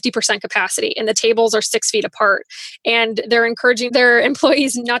 50% capacity and the tables are 6 feet apart. And they're encouraging their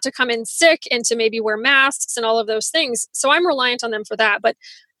employees not to come in sick and to maybe wear masks and all of those things. So I'm reliant on them for that. But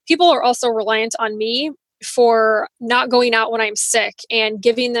people are also reliant on me for not going out when I'm sick and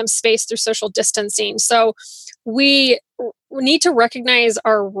giving them space through social distancing. So we need to recognize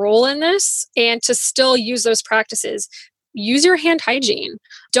our role in this and to still use those practices. Use your hand hygiene.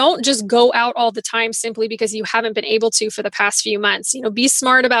 Don't just go out all the time simply because you haven't been able to for the past few months. Be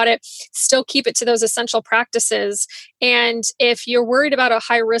smart about it. Still keep it to those essential practices. And if you're worried about a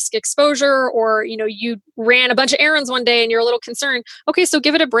high risk exposure, or, you ran a bunch of errands one day and you're a little concerned, okay, so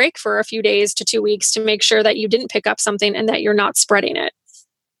give it a break for a few days to 2 weeks to make sure that you didn't pick up something and that you're not spreading it.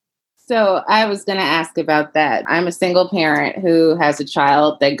 So I was going to ask about that. I'm a single parent who has a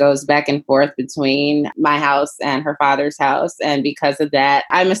child that goes back and forth between my house and her father's house. And because of that,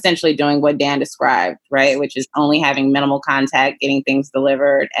 I'm essentially doing what Dan described, right? Which is only having minimal contact, getting things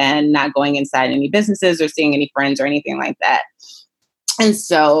delivered, and not going inside any businesses or seeing any friends or anything like that. And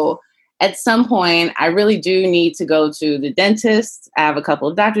so at some point, I really do need to go to the dentist. I have a couple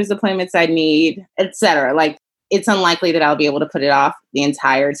of doctor's appointments I need, et cetera. It's unlikely that I'll be able to put it off the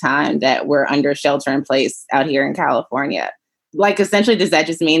entire time that we're under shelter in place out here in California. Essentially, does that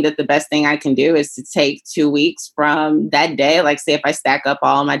just mean that the best thing I can do is to take 2 weeks from that day? Say if I stack up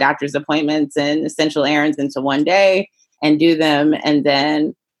all my doctor's appointments and essential errands into one day and do them, and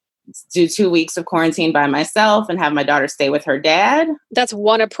then do 2 weeks of quarantine by myself and have my daughter stay with her dad? That's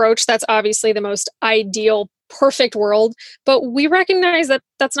one approach. That's obviously the most ideal, perfect world, but we recognize that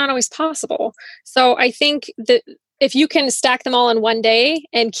that's not always possible. So I think that if you can stack them all in one day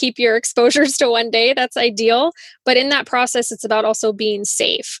and keep your exposures to one day, that's ideal. But in that process, it's about also being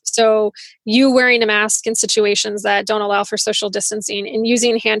safe. So you wearing a mask in situations that don't allow for social distancing and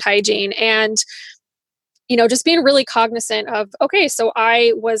using hand hygiene, and just being really cognizant of, okay, so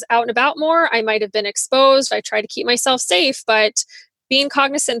I was out and about more. I might have been exposed. I try to keep myself safe, but being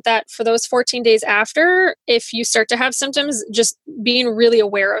cognizant that for those 14 days after, if you start to have symptoms, just being really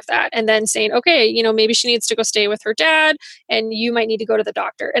aware of that, and then saying, okay, maybe she needs to go stay with her dad and you might need to go to the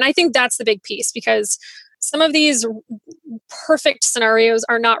doctor. And I think that's the big piece, because some of these perfect scenarios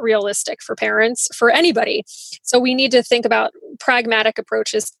are not realistic for parents, for anybody. So we need to think about pragmatic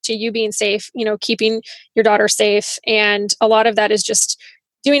approaches to you being safe, keeping your daughter safe. And a lot of that is just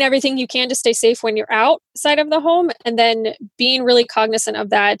doing everything you can to stay safe when you're outside of the home, and then being really cognizant of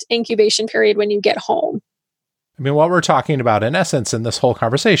that incubation period when you get home. I mean, what we're talking about in essence in this whole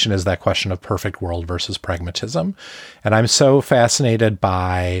conversation is that question of perfect world versus pragmatism. And I'm so fascinated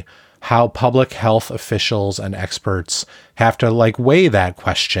by how public health officials and experts have to weigh that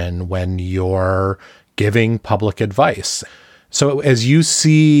question when you're giving public advice. So as you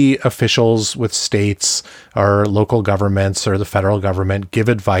see officials with states or local governments or the federal government give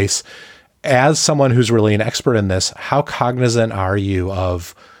advice, as someone who's really an expert in this, how cognizant are you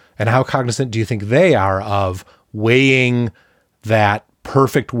of, and how cognizant do you think they are of weighing that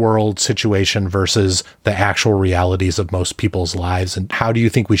perfect world situation versus the actual realities of most people's lives? And how do you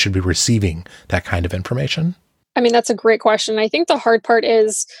think we should be receiving that kind of information? I mean, that's a great question. I think the hard part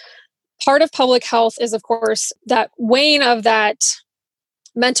is, part of public health is, of course, that weighing of that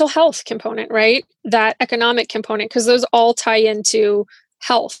mental health component, right? That economic component, because those all tie into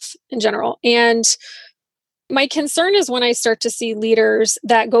health in general. And my concern is when I start to see leaders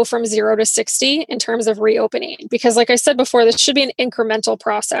that go from 0 to 60 in terms of reopening, because like I said before, this should be an incremental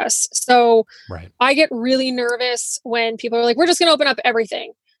process. So right. I get really nervous when people are like, we're just going to open up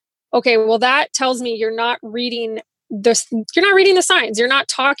everything. Okay, well, that tells me you're not reading the signs. You're not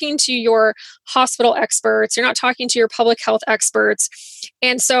talking to your hospital experts. You're not talking to your public health experts.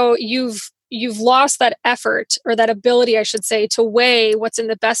 And so you've lost that effort, or that ability, I should say, to weigh what's in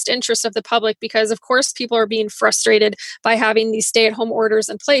the best interest of the public, because of course people are being frustrated by having these stay-at-home orders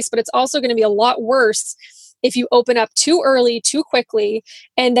in place, but it's also going to be a lot worse if you open up too early, too quickly,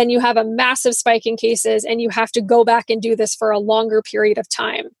 and then you have a massive spike in cases and you have to go back and do this for a longer period of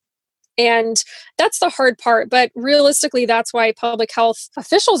time. And that's the hard part. But realistically, that's why public health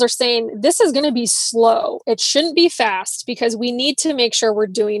officials are saying this is going to be slow. It shouldn't be fast, because we need to make sure we're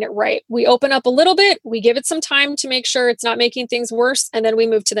doing it right. We open up a little bit, we give it some time to make sure it's not making things worse, and then we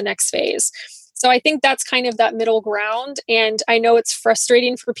move to the next phase. So I think that's kind of that middle ground. And I know it's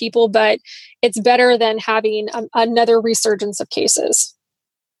frustrating for people, but it's better than having another resurgence of cases.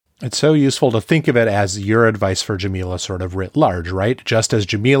 It's so useful to think of it as your advice for Jamila sort of writ large, right? Just as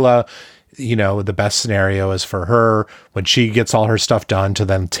Jamila, the best scenario is for her when she gets all her stuff done to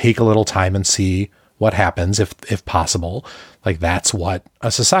then take a little time and see what happens if possible. That's what a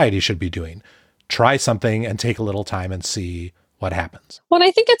society should be doing. Try something and take a little time and see what happens. Well,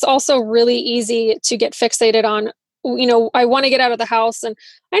 I think it's also really easy to get fixated on, I want to get out of the house, and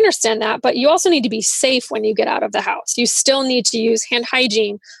I understand that, but you also need to be safe when you get out of the house. You still need to use hand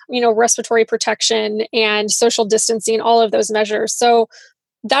hygiene, respiratory protection and social distancing, all of those measures. So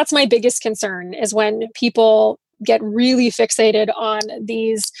that's my biggest concern, is when people get really fixated on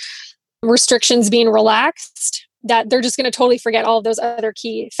these restrictions being relaxed, that they're just going to totally forget all of those other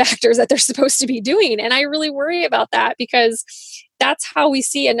key factors that they're supposed to be doing. And I really worry about that, because that's how we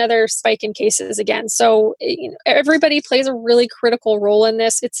see another spike in cases again. So everybody plays a really critical role in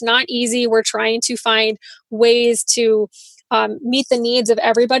this. It's not easy. We're trying to find ways to meet the needs of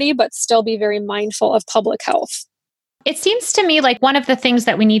everybody, but still be very mindful of public health. It seems to me like one of the things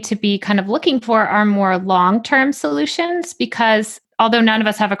that we need to be kind of looking for are more long-term solutions, because although none of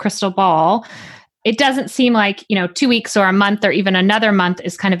us have a crystal ball, it doesn't seem like, 2 weeks or a month or even another month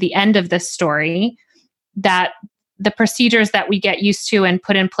is kind of the end of this story, that the procedures that we get used to and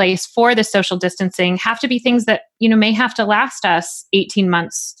put in place for the social distancing have to be things that, may have to last us 18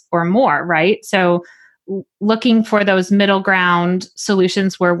 months or more, right? So looking for those middle ground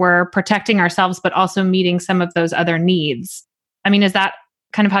solutions where we're protecting ourselves, but also meeting some of those other needs. I mean, is that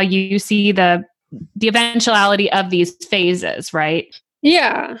kind of how you see the eventuality of these phases, right?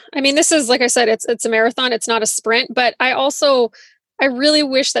 Yeah. I mean, this is, like I said, it's a marathon. It's not a sprint, but I really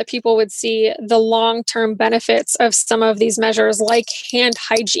wish that people would see the long-term benefits of some of these measures, like hand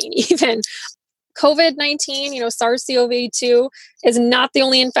hygiene. Even COVID-19, SARS-CoV-2 is not the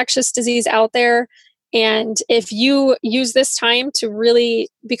only infectious disease out there. And if you use this time to really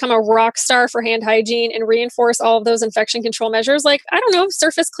become a rock star for hand hygiene and reinforce all of those infection control measures, like,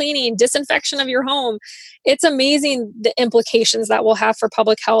 surface cleaning, disinfection of your home, it's amazing the implications that will have for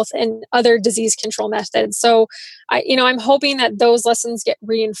public health and other disease control methods. So, I'm hoping that those lessons get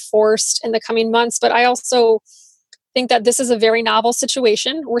reinforced in the coming months. But I also think that this is a very novel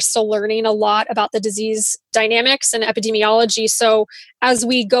situation. We're still learning a lot about the disease dynamics and epidemiology. So as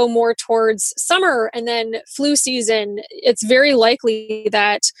we go more towards summer and then flu season, it's very likely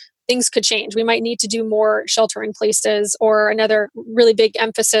that things could change. We might need to do more shelter in places, or another really big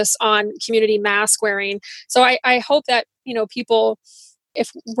emphasis on community mask wearing. So I hope that, people, if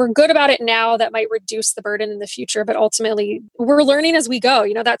we're good about it now, that might reduce the burden in the future. But ultimately, we're learning as we go.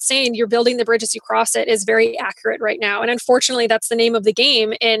 That saying, you're building the bridge as you cross it, is very accurate right now. And unfortunately, that's the name of the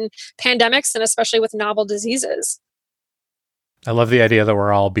game in pandemics, and especially with novel diseases. I love the idea that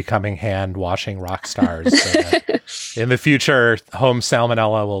we're all becoming hand washing rock stars. In the future, home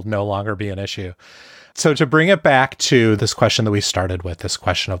salmonella will no longer be an issue. So to bring it back to this question that we started with, this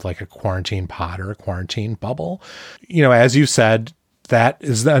question of like a quarantine pod or a quarantine bubble, as you said, that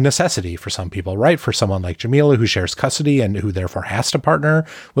is a necessity for some people, right? For someone like Jamila, who shares custody and who therefore has to partner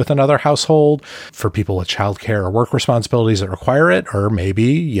with another household, for people with childcare or work responsibilities that require it, or maybe,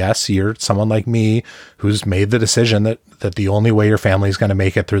 yes, you're someone like me who's made the decision that the only way your family is going to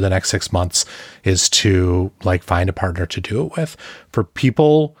make it through the next 6 months is to find a partner to do it with. For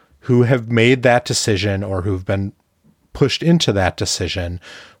people who have made that decision or who've been pushed into that decision,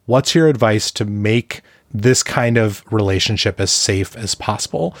 what's your advice to make this kind of relationship as safe as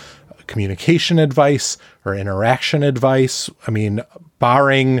possible? Communication advice or interaction advice? I mean,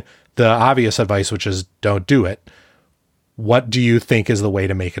 barring the obvious advice, which is don't do it, what do you think is the way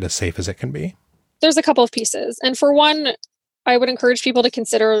to make it as safe as it can be? There's a couple of pieces. And for one, I would encourage people to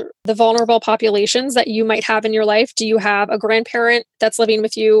consider the vulnerable populations that you might have in your life. Do you have a grandparent that's living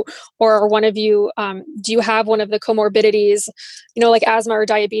with you, or one of you, do you have one of the comorbidities, like asthma or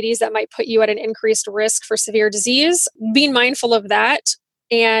diabetes, that might put you at an increased risk for severe disease? Being mindful of that.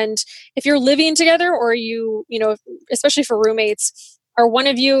 And if you're living together, or especially for roommates, are one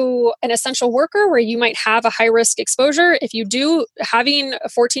of you an essential worker where you might have a high risk exposure? If you do, having a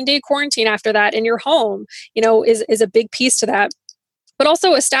 14-day quarantine after that in your home, is a big piece to that. But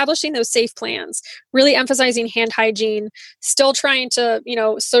also establishing those safe plans, really emphasizing hand hygiene, still trying to,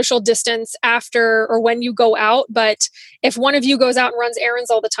 social distance after or when you go out. But if one of you goes out and runs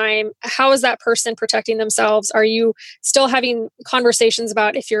errands all the time, how is that person protecting themselves? Are you still having conversations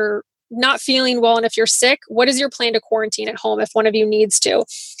about, if you're not feeling well and if you're sick, what is your plan to quarantine at home if one of you needs to?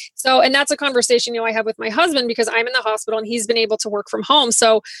 So, and that's a conversation, I have with my husband, because I'm in the hospital and he's been able to work from home.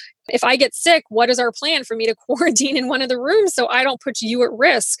 So if I get sick, what is our plan for me to quarantine in one of the rooms so I don't put you at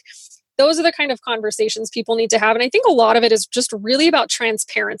risk? Those are the kind of conversations people need to have. And I think a lot of it is just really about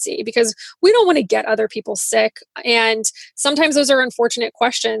transparency, because we don't want to get other people sick. And sometimes those are unfortunate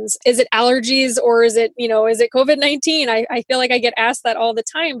questions. Is it allergies, or is it COVID-19? I feel like I get asked that all the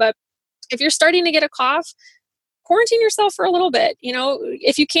time. But if you're starting to get a cough, quarantine yourself for a little bit.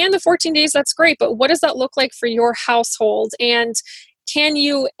 If you can, the 14 days, that's great. But what does that look like for your household? And can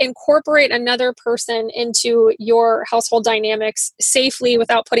you incorporate another person into your household dynamics safely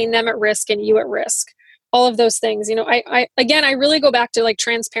without putting them at risk and you at risk? All of those things. I really go back to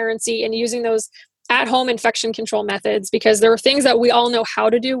transparency and using those at-home infection control methods, because there are things that we all know how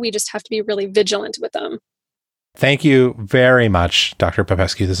to do. We just have to be really vigilant with them. Thank you very much, Dr.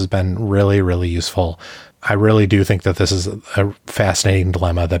 Popescu. This has been really, really useful. I really do think that this is a fascinating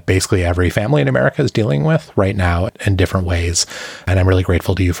dilemma that basically every family in America is dealing with right now in different ways. And I'm really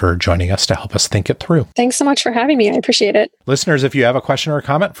grateful to you for joining us to help us think it through. Thanks so much for having me. I appreciate it. Listeners, if you have a question or a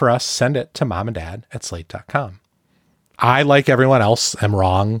comment for us, send it to momanddad@slate.com. I, like everyone else, am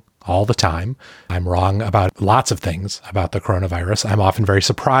wrong all the time. I'm wrong about lots of things about the coronavirus. I'm often very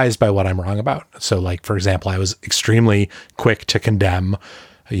surprised by what I'm wrong about. So, like, for example, I was extremely quick to condemn,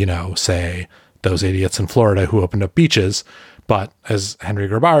 say, those idiots in Florida who opened up beaches. But as Henry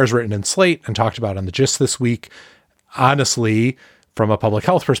Grabar has written in Slate and talked about on the Gist this week, honestly, from a public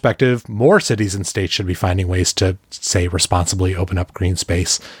health perspective, more cities and states should be finding ways to, say, responsibly open up green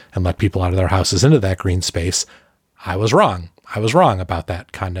space and let people out of their houses into that green space. I was wrong. I was wrong about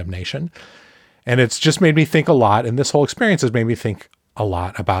that condemnation. And it's just made me think a lot. And this whole experience has made me think a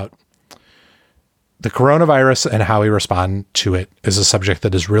lot about the coronavirus, and how we respond to it is a subject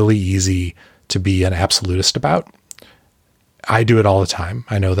that is really easy to be an absolutist about. I do it all the time.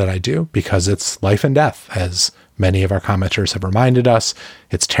 I know that I do, because it's life and death, as many of our commenters have reminded us.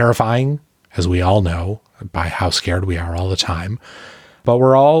 It's terrifying, as we all know, by how scared we are all the time. But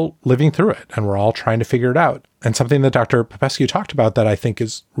we're all living through it, and we're all trying to figure it out. And something that Dr. Popescu talked about that I think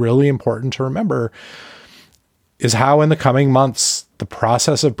is really important to remember is how in the coming months, the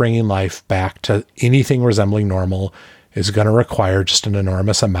process of bringing life back to anything resembling normal is going to require just an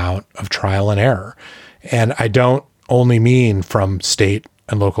enormous amount of trial and error. And I don't only mean from state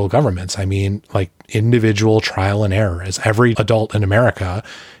and local governments. I mean, like, individual trial and error, as every adult in America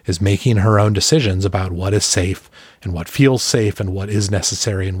is making her own decisions about what is safe and what feels safe and what is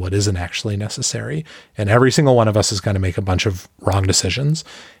necessary and what isn't actually necessary. And every single one of us is going to make a bunch of wrong decisions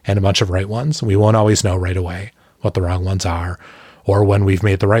and a bunch of right ones. We won't always know right away what the wrong ones are, or when we've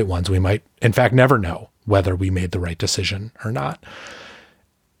made the right ones. We might, in fact, never know whether we made the right decision or not.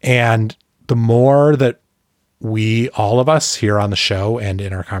 And the more that we, all of us here on the show and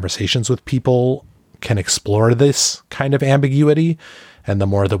in our conversations with people, can explore this kind of ambiguity, and the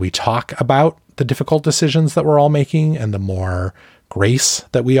more that we talk about the difficult decisions that we're all making, and the more grace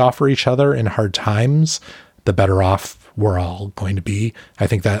that we offer each other in hard times, the better off we're all going to be. I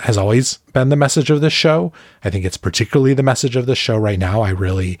think that has always been the message of this show. I think it's particularly the message of this show right now. I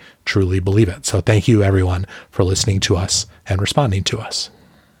really, truly believe it. So thank you, everyone, for listening to us and responding to us.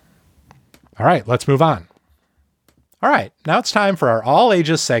 All right, let's move on. All right, now it's time for our all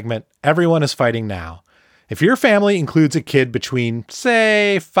ages segment, Everyone is Fighting Now. If your family includes a kid between,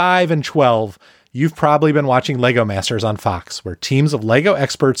 say, 5 and 12, you've probably been watching Lego Masters on Fox, where teams of Lego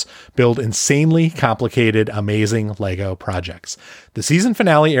experts build insanely complicated, amazing Lego projects. The season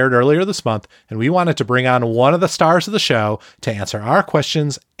finale aired earlier this month, and we wanted to bring on one of the stars of the show to answer our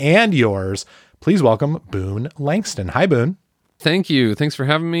questions and yours. Please welcome Boone Langston. Hi, Boone. Thank you. Thanks for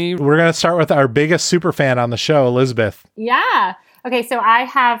having me. We're going to start with our biggest super fan on the show, Elizabeth. Yeah. Okay, so I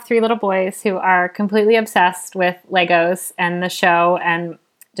have 3 little boys who are completely obsessed with Legos and the show and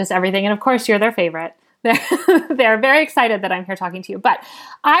just everything. And of course, you're their favorite. They're very excited that I'm here talking to you. But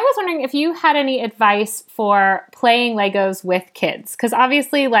I was wondering if you had any advice for playing Legos with kids. Because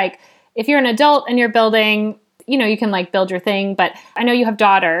obviously, like, if you're an adult and you're building, you can like build your thing. But I know you have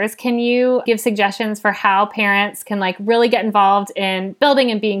daughters. Can you give suggestions for how parents can like really get involved in building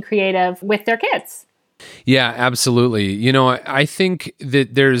and being creative with their kids? Yeah, absolutely. I think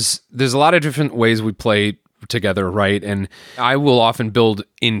that there's a lot of different ways we play together, right? And I will often build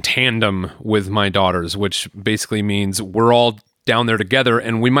in tandem with my daughters, which basically means we're all down there together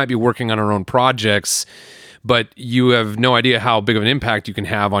and we might be working on our own projects, but you have no idea how big of an impact you can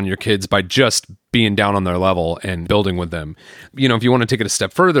have on your kids by just being down on their level and building with them. If you want to take it a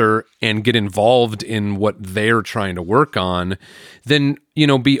step further and get involved in what they're trying to work on, then,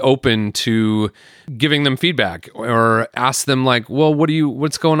 be open to giving them feedback or ask them like, well,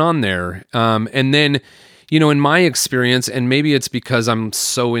 what's going on there? And then, in my experience, and maybe it's because I'm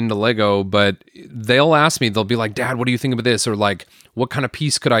so into Lego, but they'll ask me, they'll be like, Dad, what do you think about this? Or like, what kind of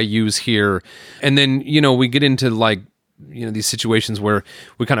piece could I use here? And then, we get into like, these situations where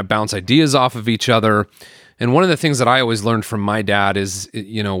we kind of bounce ideas off of each other. And one of the things that I always learned from my dad is,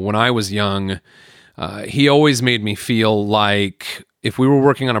 when I was young, he always made me feel like if we were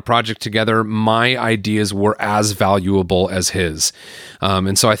working on a project together, my ideas were as valuable as his.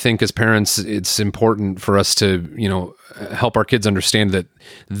 And so I think as parents, it's important for us to, help our kids understand that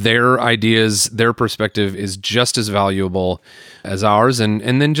their ideas, their perspective is just as valuable as ours, and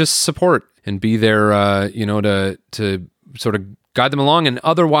then just support and be there, to sort of guide them along, and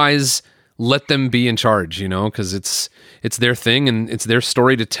otherwise let them be in charge, because it's their thing and it's their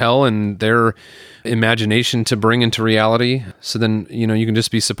story to tell and their imagination to bring into reality. So then, you can just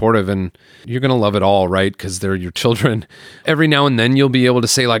be supportive and you're going to love it all, right? Because they're your children. Every now and then you'll be able to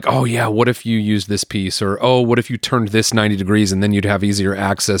say like, oh yeah, what if you used this piece? Or, oh, what if you turned this 90 degrees and then you'd have easier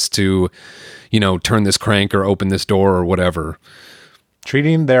access to, turn this crank or open this door or whatever.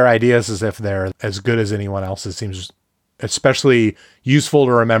 Treating their ideas as if they're as good as anyone else's seems especially useful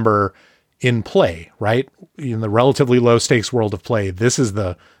to remember in play, right? In the relatively low stakes world of play, this is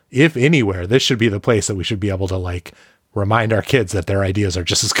if anywhere, this should be the place that we should be able to like remind our kids that their ideas are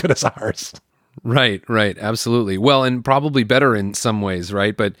just as good as ours. Right. Absolutely. Well, and probably better in some ways,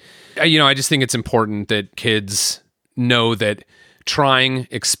 right? But, I just think it's important that kids know that trying,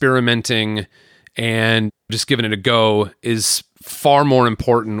 experimenting, and just giving it a go is far more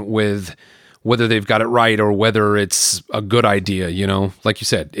important with whether they've got it right or whether it's a good idea, Like you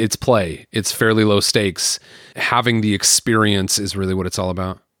said, it's play. It's fairly low stakes. Having the experience is really what it's all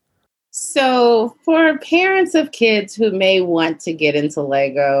about. So for parents of kids who may want to get into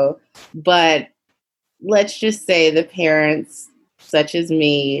Lego, but let's just say the parents, such as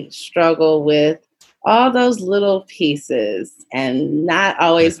me, struggle with all those little pieces and not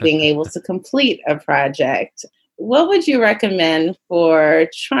always being able to complete a project, what would you recommend for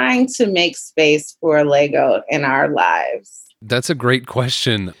trying to make space for Lego in our lives? That's a great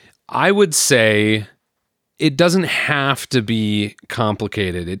question. I would say it doesn't have to be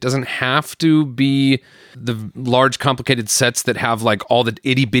complicated. It doesn't have to be the large, complicated sets that have like all the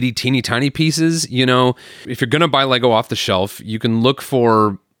itty bitty, teeny tiny pieces. If you're going to buy Lego off the shelf, you can look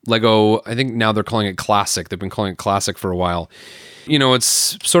for Lego. I think now they're calling it Classic. They've been calling it Classic for a while.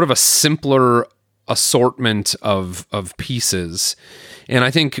 It's sort of a simpler assortment of pieces. And I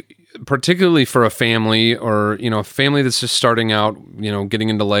think particularly for a family or, a family that's just starting out, getting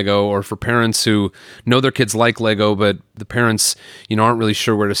into Lego, or for parents who know their kids like Lego, but the parents, aren't really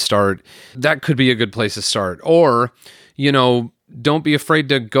sure where to start, that could be a good place to start. Or, don't be afraid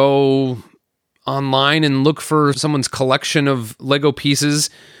to go online and look for someone's collection of Lego pieces.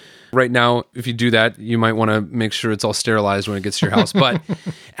 Right now, if you do that, you might want to make sure it's all sterilized when it gets to your house. But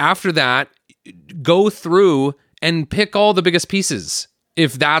after that, go through and pick all the biggest pieces,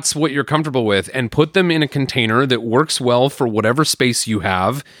 if that's what you're comfortable with, and put them in a container that works well for whatever space you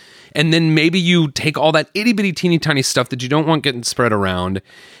have. And then maybe you take all that itty bitty teeny tiny stuff that you don't want getting spread around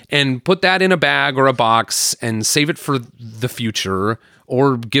and put that in a bag or a box and save it for the future,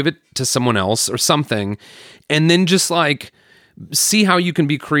 or give it to someone else or something. And then just like see how you can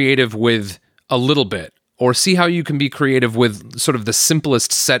be creative with a little bit, or see how you can be creative with sort of the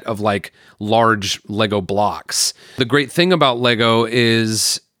simplest set of like large Lego blocks. The great thing about Lego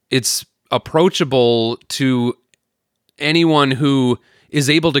is it's approachable to anyone who is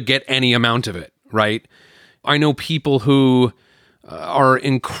able to get any amount of it, right? I know people who are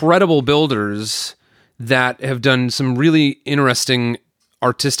incredible builders that have done some really interesting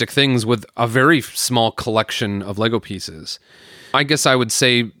artistic things with a very small collection of Lego pieces. I guess I would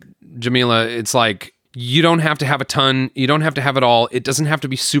say, Jamila, it's like, you don't have to have a ton. You don't have to have it all. It doesn't have to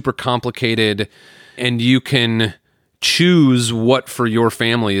be super complicated, and you can choose what for your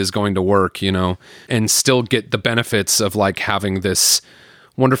family is going to work, and still get the benefits of like having this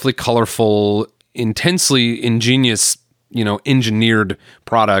wonderfully colorful, intensely ingenious, engineered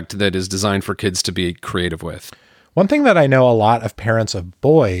product that is designed for kids to be creative with. One thing that I know a lot of parents of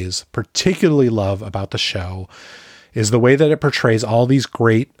boys particularly love about the show is the way that it portrays all these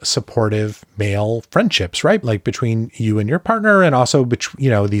great supportive male friendships, right? Like between you and your partner, and also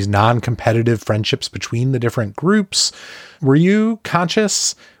these non-competitive friendships between the different groups. Were you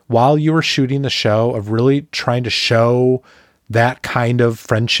conscious while you were shooting the show of really trying to show that kind of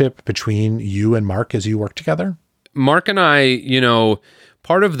friendship between you and Mark as you work together? Mark and I,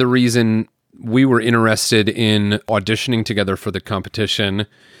 part of the reason we were interested in auditioning together for the competition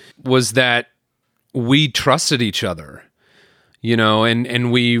was that we trusted each other,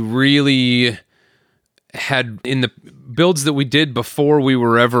 and we really had, in the builds that we did before we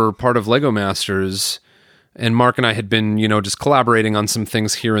were ever part of Lego Masters, and Mark and I had been, just collaborating on some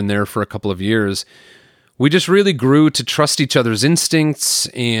things here and there for a couple of years, we just really grew to trust each other's instincts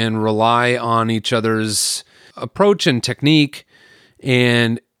and rely on each other's approach and technique.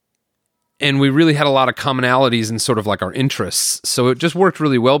 And we really had a lot of commonalities in sort of like our interests. So it just worked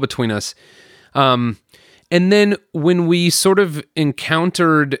really well between us. And then when we sort of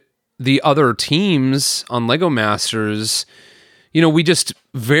encountered the other teams on Lego Masters, we just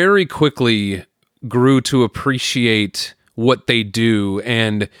very quickly grew to appreciate what they do.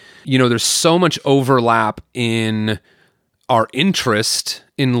 And, there's so much overlap in our interest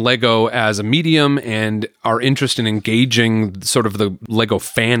in Lego as a medium and our interest in engaging sort of the Lego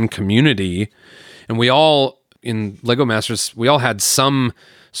fan community. And we all, in Lego Masters, we all had some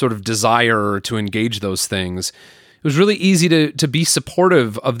sort of desire to engage those things. It was really easy to be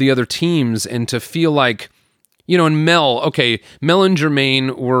supportive of the other teams and to feel like, and Mel and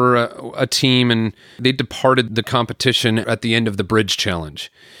Jermaine were a team, and they departed the competition at the end of the Bridge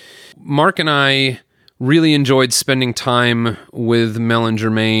Challenge. Mark and I really enjoyed spending time with Mel and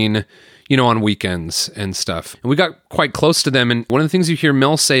Jermaine, on weekends and stuff. And we got quite close to them. And one of the things you hear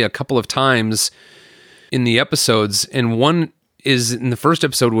Mel say a couple of times in the episodes, and one is in the first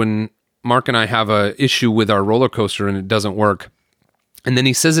episode when Mark and I have a issue with our roller coaster and it doesn't work. And then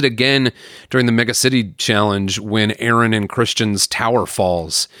he says it again during the Mega City Challenge when Aaron and Christian's tower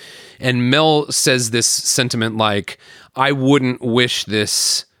falls. And Mel says this sentiment like, I wouldn't wish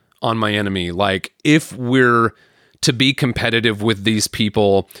this on my enemy. Like, if we're to be competitive with these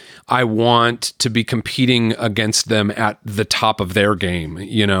people, I want to be competing against them at the top of their game,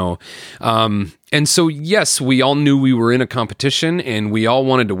 And so, yes, we all knew we were in a competition and we all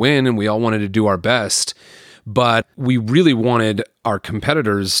wanted to win and we all wanted to do our best. But we really wanted our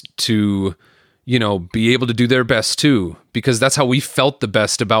competitors to, be able to do their best too, because that's how we felt the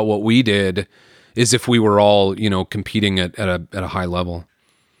best about what we did, is if we were all, competing at a high level.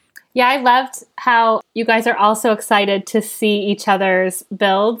 Yeah, I loved how you guys are also excited to see each other's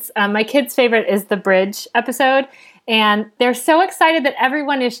builds. My kid's favorite is the bridge episode, and they're so excited that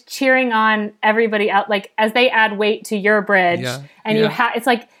everyone is cheering on everybody else, like as they add weight to your bridge. Yeah, and yeah. It's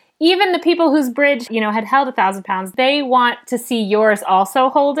like even the people whose bridge, had held 1,000 pounds, they want to see yours also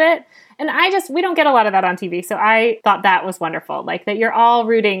hold it. And we don't get a lot of that on TV. So I thought that was wonderful. Like that you're all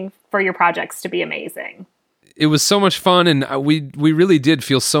rooting for your projects to be amazing. It was so much fun, and we really did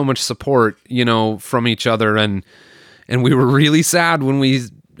feel so much support, from each other, and we were really sad when we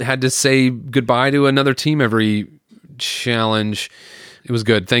had to say goodbye to another team every challenge. It was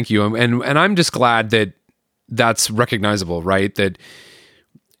good, thank you, and I'm just glad that that's recognizable, right? That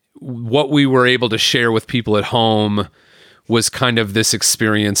what we were able to share with people at home was kind of this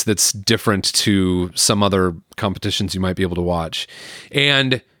experience that's different to some other competitions you might be able to watch,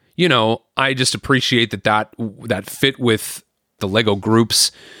 and I just appreciate that fit with the Lego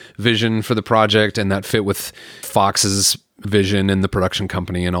Group's vision for the project, and that fit with Fox's vision and the production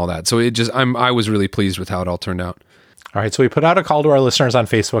company and all that. So I was really pleased with how it all turned out. All right, so we put out a call to our listeners on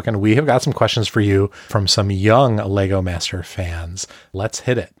Facebook, and we have got some questions for you from some young Lego Master fans. Let's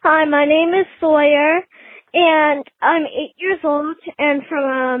hit it. Hi, my name is Sawyer, and I'm 8 years old and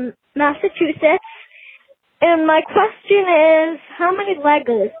from Massachusetts. And my question is, how many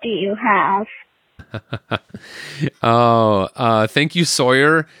Legos do you have? Thank you,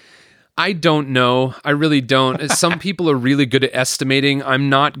 Sawyer. I don't know. I really don't. Some people are really good at estimating. I'm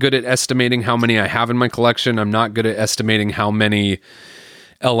not good at estimating how many I have in my collection. I'm not good at estimating how many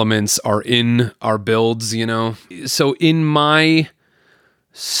elements are in our builds, So in my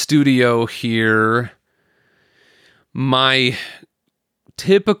studio here, my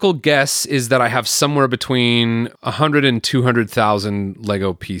typical guess is that I have somewhere between 100 and 200,000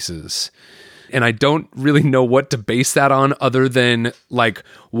 Lego pieces. And I don't really know what to base that on other than like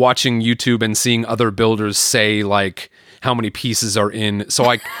watching YouTube and seeing other builders say like how many pieces are in. So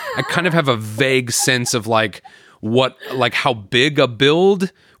I kind of have a vague sense of like how big a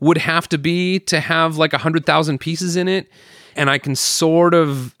build would have to be to have like 100,000 pieces in it. And I can sort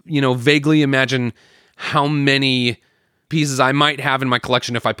of, vaguely imagine how many pieces I might have in my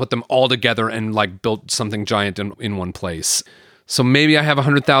collection if I put them all together and like built something giant in one place. So maybe I have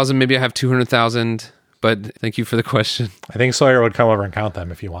 100,000, maybe I have 200,000, but thank you for the question. I think Sawyer would come over and count them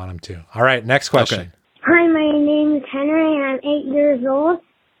if you want him to. All right, next question. Okay. Hi, my name is Henry, and I'm 8 years old,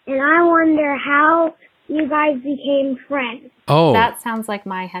 and I wonder how you guys became friends. Oh. That sounds like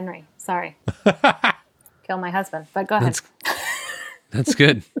my Henry. Sorry. Kill my husband, but go ahead. That's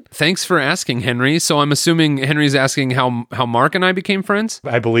good. Thanks for asking, Henry. So I'm assuming Henry's asking how Mark and I became friends?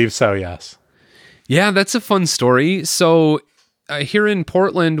 I believe so, yes. Yeah, that's a fun story. So here in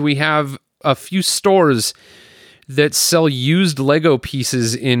Portland, we have a few stores that sell used Lego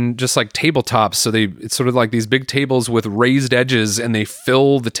pieces in just like tabletops. So it's sort of like these big tables with raised edges, and they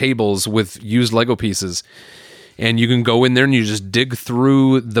fill the tables with used Lego pieces. And you can go in there and you just dig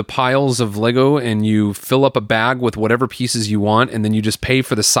through the piles of Lego and you fill up a bag with whatever pieces you want, and then you just pay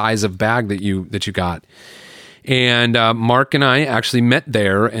for the size of bag that you got. And Mark and I actually met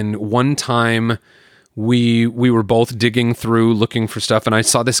there, and one time we were both digging through looking for stuff, and I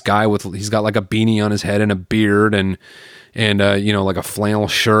saw this guy he's got like a beanie on his head and a beard and like a flannel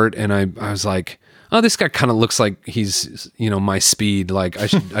shirt, and I was like, oh, this guy kind of looks like he's, my speed. Like I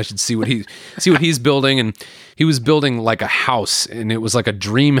should see what he's building. And he was building like a house, and it was like a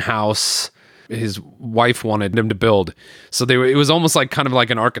dream house his wife wanted him to build. So it was almost like kind of like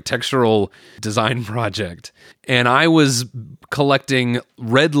an architectural design project. And I was collecting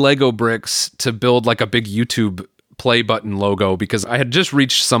red Lego bricks to build like a big YouTube play button logo, because I had just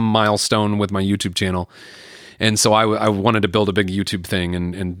reached some milestone with my YouTube channel. And so I wanted to build a big YouTube thing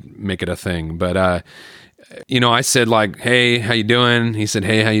and make it a thing. But, I said like, hey, how you doing? He said,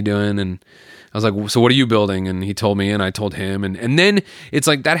 hey, how you doing? And I was like, so what are you building? And he told me, and I told him. And then it's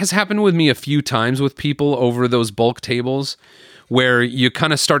like, that has happened with me a few times with people over those bulk tables, where you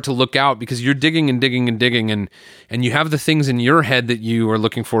kind of start to look out because you're digging and digging and digging, and you have the things in your head that you are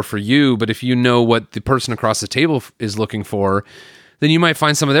looking for you. But if you know what the person across the table is looking for, then you might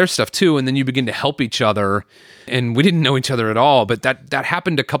find some of their stuff too. And then you begin to help each other. And we didn't know each other at all, but that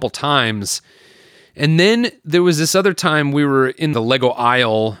happened a couple times. And then there was this other time we were in the Lego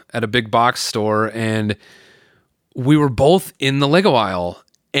aisle at a big box store, and we were both in the Lego aisle,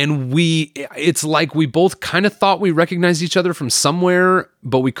 and it's like we both kind of thought we recognized each other from somewhere,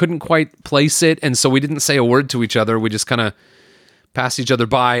 but we couldn't quite place it. And so we didn't say a word to each other. We just kind of passed each other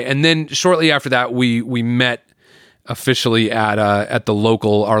by. And then shortly after that, we met officially at our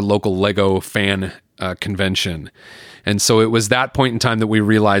local Lego fan convention. And so it was that point in time that we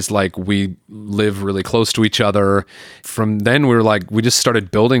realized like we live really close to each other. From then we just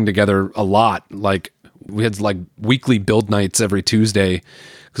started building together a lot. Like we had like weekly build nights every Tuesday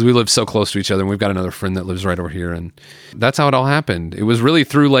because we live so close to each other. And we've got another friend that lives right over here. And that's how it all happened. It was really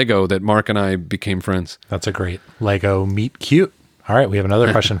through Lego that Mark and I became friends. That's a great Lego meet cute. All right, we have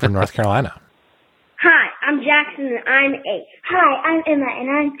another question from North Carolina. Hi, I'm Jackson and I'm 8. Hi, I'm Emma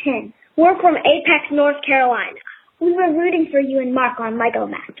and I'm 10. We're from Apex, North Carolina. We were rooting for you and Mark on Lego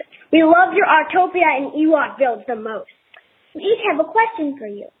Masters. We love your Autopia and Ewok builds the most. We each have a question for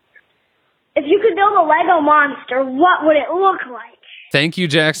you. If you could build a Lego monster, what would it look like? Thank you,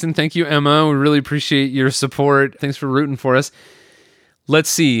 Jackson. Thank you, Emma. We really appreciate your support. Thanks for rooting for us. Let's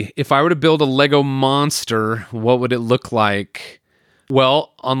see. If I were to build a Lego monster, what would it look like?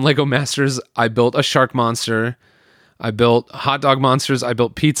 Well, on Lego Masters, I built a shark monster. I built hot dog monsters. I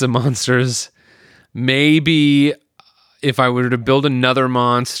built pizza monsters. Maybe if I were to build another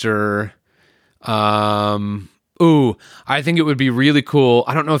monster, I think it would be really cool.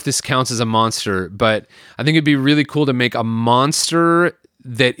 I don't know if this counts as a monster, but I think it'd be really cool to make a monster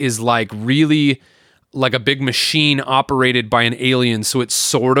that is like really like a big machine operated by an alien. So it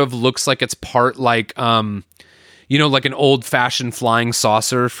sort of looks like it's part like, like an old fashioned flying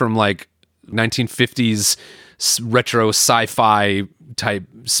saucer from like 1950s retro sci-fi type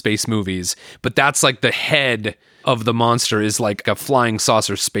space movies. But that's like the head of the monster is like a flying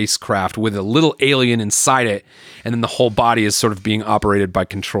saucer spacecraft with a little alien inside it, and then the whole body is sort of being operated by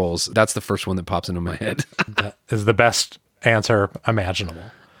controls. That's the first one that pops into my head. That is the best answer imaginable.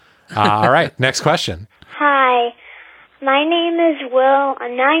 All right, next question. Hi, my name is Will.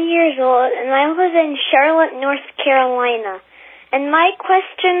 I'm 9 years old, and I live in Charlotte, North Carolina. And my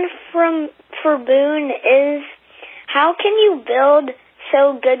question for Boone is, how can you build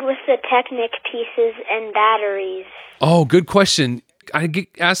so good with the Technic pieces and batteries? Oh, good question. I get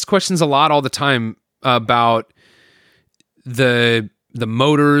asked questions a lot all the time about the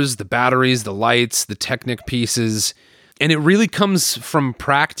motors, the batteries, the lights, the Technic pieces. And it really comes from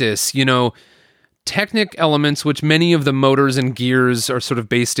practice. Technic elements, which many of the motors and gears are sort of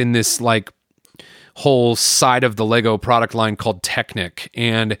based in this like whole side of the Lego product line called Technic.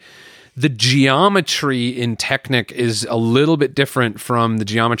 And the geometry in Technic is a little bit different from the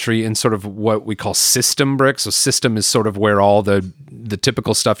geometry in sort of what we call system bricks. So system is sort of where all the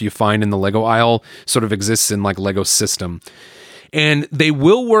typical stuff you find in the Lego aisle sort of exists in like Lego system. And they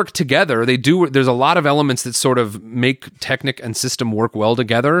will work together. They do. There's a lot of elements that sort of make Technic and system work well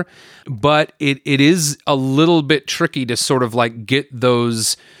together, but it is a little bit tricky to sort of like get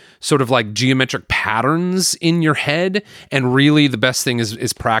those sort of like geometric patterns in your head. And really the best thing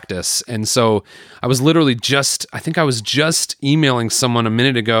is practice. And so I was just emailing someone a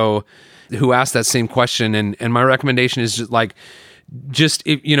minute ago who asked that same question. And my recommendation is just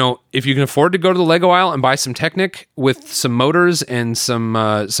if you can afford to go to the Lego aisle and buy some Technic with some motors and some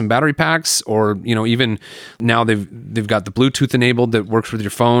battery packs, or even now they've got the Bluetooth enabled that works with your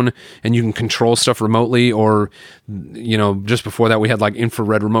phone and you can control stuff remotely, or just before that we had like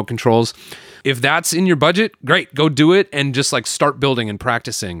infrared remote controls. If that's in your budget, great, go do it and just like start building and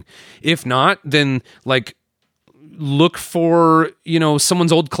practicing. If not, then like look for,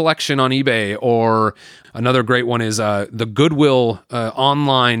 someone's old collection on eBay, or another great one is the Goodwill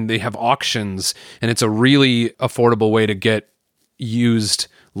online. They have auctions, and it's a really affordable way to get used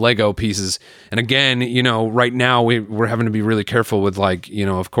Lego pieces. And again, right now we're having to be really careful with,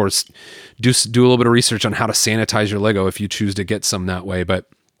 of course, do a little bit of research on how to sanitize your Lego if you choose to get some that way. But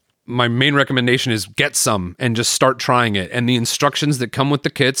my main recommendation is get some and just start trying it. And the instructions that come with the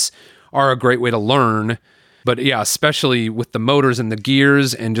kits are a great way to learn. But yeah, especially with the motors and the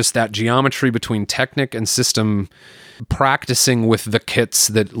gears and just that geometry between Technic and system, practicing with the kits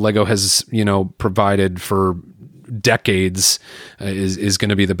that Lego has, provided for decades is going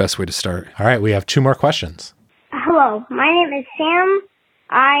to be the best way to start. All right, we have 2 more questions. Hello, my name is Sam.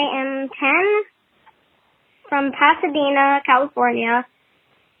 I am 10 from Pasadena, California.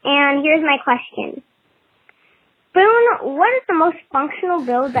 And here's my question. Boone, what is the most functional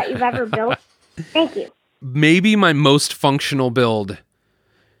build that you've ever built? Thank you. Maybe my most functional build,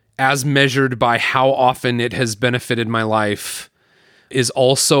 as measured by how often it has benefited my life, is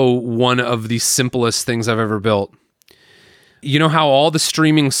also one of the simplest things I've ever built. You know how all the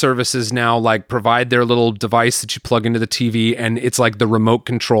streaming services now provide their little device that you plug into the TV, and it's like the remote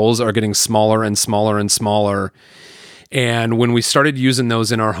controls are getting smaller and smaller and smaller. And when we started using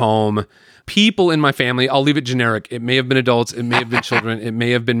those in our home, people in my family, I'll leave it generic. It may have been adults, it may have been children, it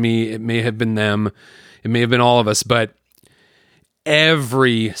may have been me, it may have been them, it may have been all of us, but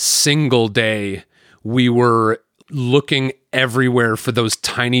every single day we were looking everywhere for those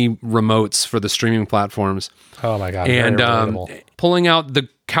tiny remotes for the streaming platforms. Oh my God. And pulling out the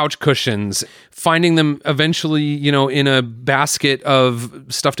couch cushions, finding them eventually, in a basket of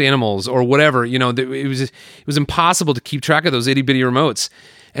stuffed animals or whatever, it was impossible to keep track of those itty bitty remotes.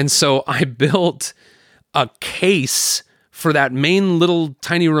 And so I built a case for that main little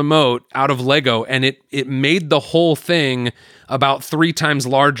tiny remote out of Lego, and it made the whole thing about 3 times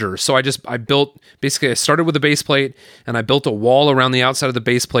larger. So I started with a base plate, and I built a wall around the outside of the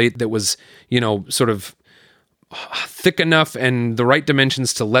base plate that was, sort of thick enough and the right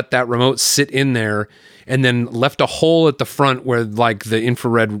dimensions to let that remote sit in there, and then left a hole at the front where the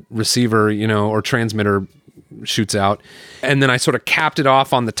infrared receiver, or transmitter shoots out. And then I sort of capped it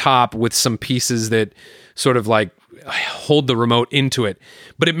off on the top with some pieces that sort of hold the remote into it.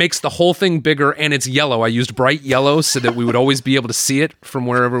 But it makes the whole thing bigger, and it's yellow. I used bright yellow so that we would always be able to see it from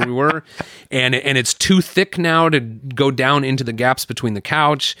wherever we were. And it's too thick now to go down into the gaps between the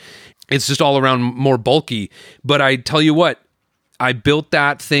couch. It's just all around more bulky. But I tell you what, I built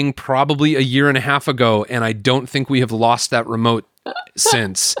that thing probably a year and a half ago, and I don't think we have lost that remote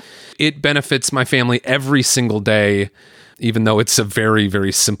since. It benefits my family every single day, even though it's a very,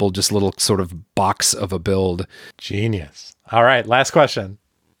 very simple, just little sort of box of a build. Genius. All right, last question.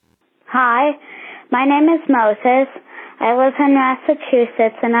 Hi, my name is Moses. I live in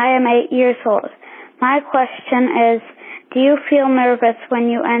Massachusetts, and I am 8 years old. My question is, do you feel nervous when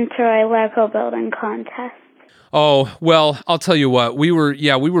you enter a Lego building contest? Oh, well, I'll tell you what. We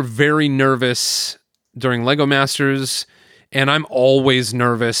were very nervous during Lego Masters, and I'm always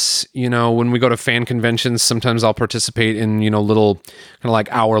nervous. When we go to fan conventions, sometimes I'll participate in, little kind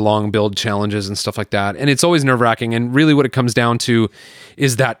of hour-long build challenges and stuff like that. And it's always nerve-wracking. And really what it comes down to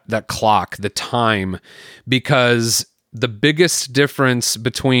is that clock, the time, because the biggest difference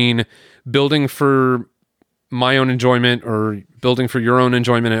between building for my own enjoyment or building for your own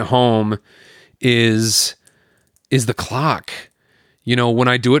enjoyment at home is the clock. When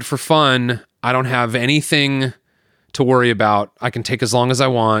I do it for fun, I don't have anything to worry about. I can take as long as I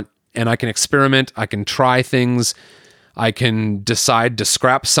want, and I can experiment. I can try things. I can decide to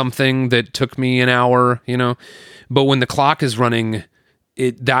scrap something that took me an hour, But when the clock is running,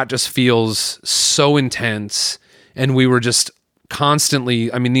 that just feels so intense. And we were just constantly,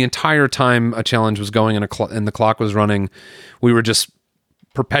 the entire time a challenge was going and the clock was running, we were just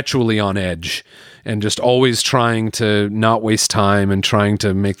perpetually on edge and just always trying to not waste time and trying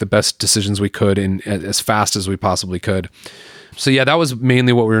to make the best decisions we could in as fast as we possibly could. So yeah, that was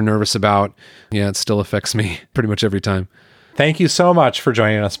mainly what we were nervous about. Yeah, it still affects me pretty much every time. Thank you so much for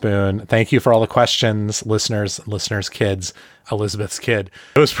joining us, Boone. Thank you for all the questions, listeners' kids, Elizabeth's kid.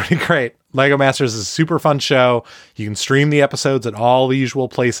 It was pretty great. Lego Masters is a super fun show. You can stream the episodes at all the usual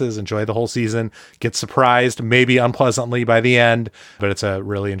places, enjoy the whole season, get surprised, maybe unpleasantly by the end, but it's a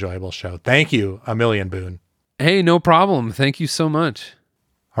really enjoyable show. Thank you a million, Boone. Hey, no problem. Thank you so much.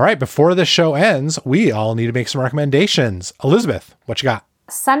 All right, before this show ends, we all need to make some recommendations. Elizabeth, what you got?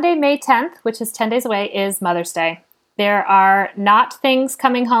 Sunday, May 10th, which is 10 days away, is Mother's Day. There are not things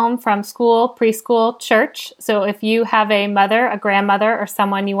coming home from school, preschool, church. So if you have a mother, a grandmother, or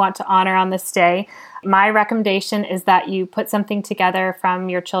someone you want to honor on this day, my recommendation is that you put something together from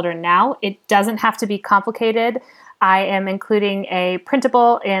your children now. It doesn't have to be complicated. I am including a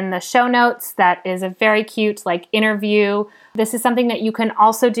printable in the show notes that is a very cute interview. This is something that you can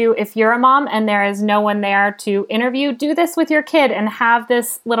also do if you're a mom and there is no one there to interview. Do this with your kid and have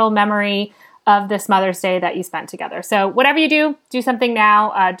this little memory of this Mother's Day that you spent together. So whatever you do something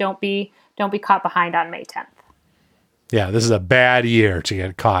now. Don't be caught behind on May 10th. Yeah, this is a bad year to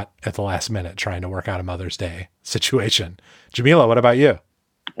get caught at the last minute trying to work out a Mother's Day situation. Jamila, what about you?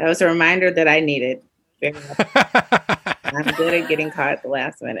 That was a reminder that I needed. I'm good at getting caught at the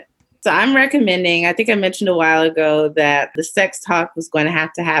last minute. So I'm recommending, I think I mentioned a while ago that the sex talk was going to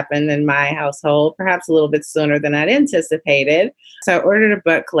have to happen in my household, perhaps a little bit sooner than I'd anticipated. So I ordered a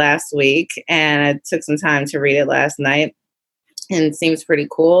book last week and I took some time to read it last night, and it seems pretty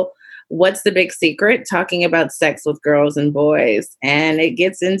cool. What's the Big Secret? Talking about sex with girls and boys. And it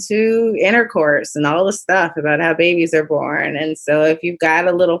gets into intercourse and all the stuff about how babies are born. And so if you've got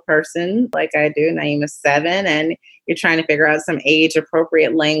a little person like I do, Naima's 7, and you're trying to figure out some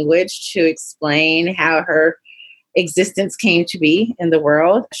age-appropriate language to explain how her existence came to be in the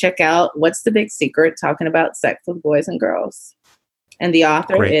world, check out What's the Big Secret? Talking about sex with boys and girls. And the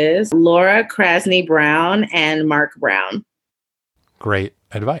author is Laura Krasny Brown and Mark Brown. Great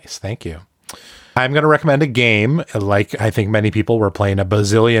advice. Thank you. I'm going to recommend a game. Like I think many people were playing a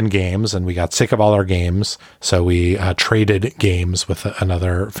bazillion games and we got sick of all our games. So we traded games with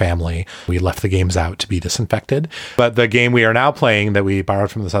another family. We left the games out to be disinfected. But the game we are now playing that we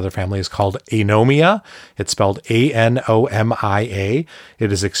borrowed from this other family is called Anomia. It's spelled Anomia.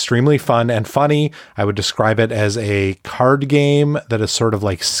 It is extremely fun and funny. I would describe it as a card game that is sort of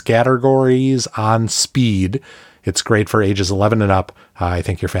like Scattergories on speed. It's great for ages 11 and up. I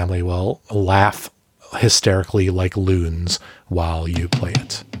think your family will laugh hysterically like loons while you play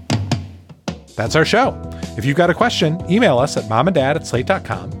it. That's our show. If you've got a question, email us at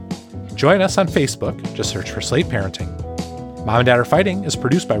momanddad@slate.com. Join us on Facebook. Just search for Slate Parenting. Mom and Dad Are Fighting is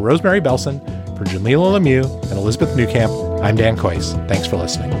produced by Rosemary Belson. For Jamila Lemieux and Elizabeth Newcamp, I'm Dan Kois. Thanks for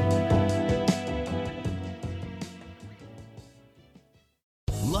listening.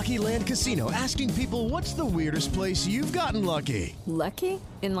 Lucky Land Casino, asking people, what's the weirdest place you've gotten lucky? Lucky?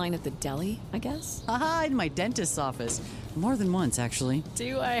 In line at the deli, I guess? Aha, in my dentist's office. More than once, actually.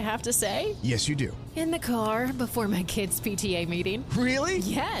 Do I have to say? Yes, you do. In the car before my kids' PTA meeting. Really?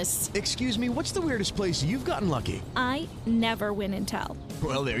 Yes. Excuse me, what's the weirdest place you've gotten lucky? I never win and tell.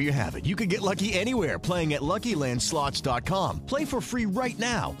 Well, there you have it. You can get lucky anywhere, playing at LuckyLandSlots.com. Play for free right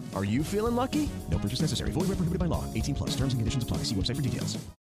now. Are you feeling lucky? No purchase necessary. Void where prohibited by law. 18+. Terms and conditions apply. See website for details.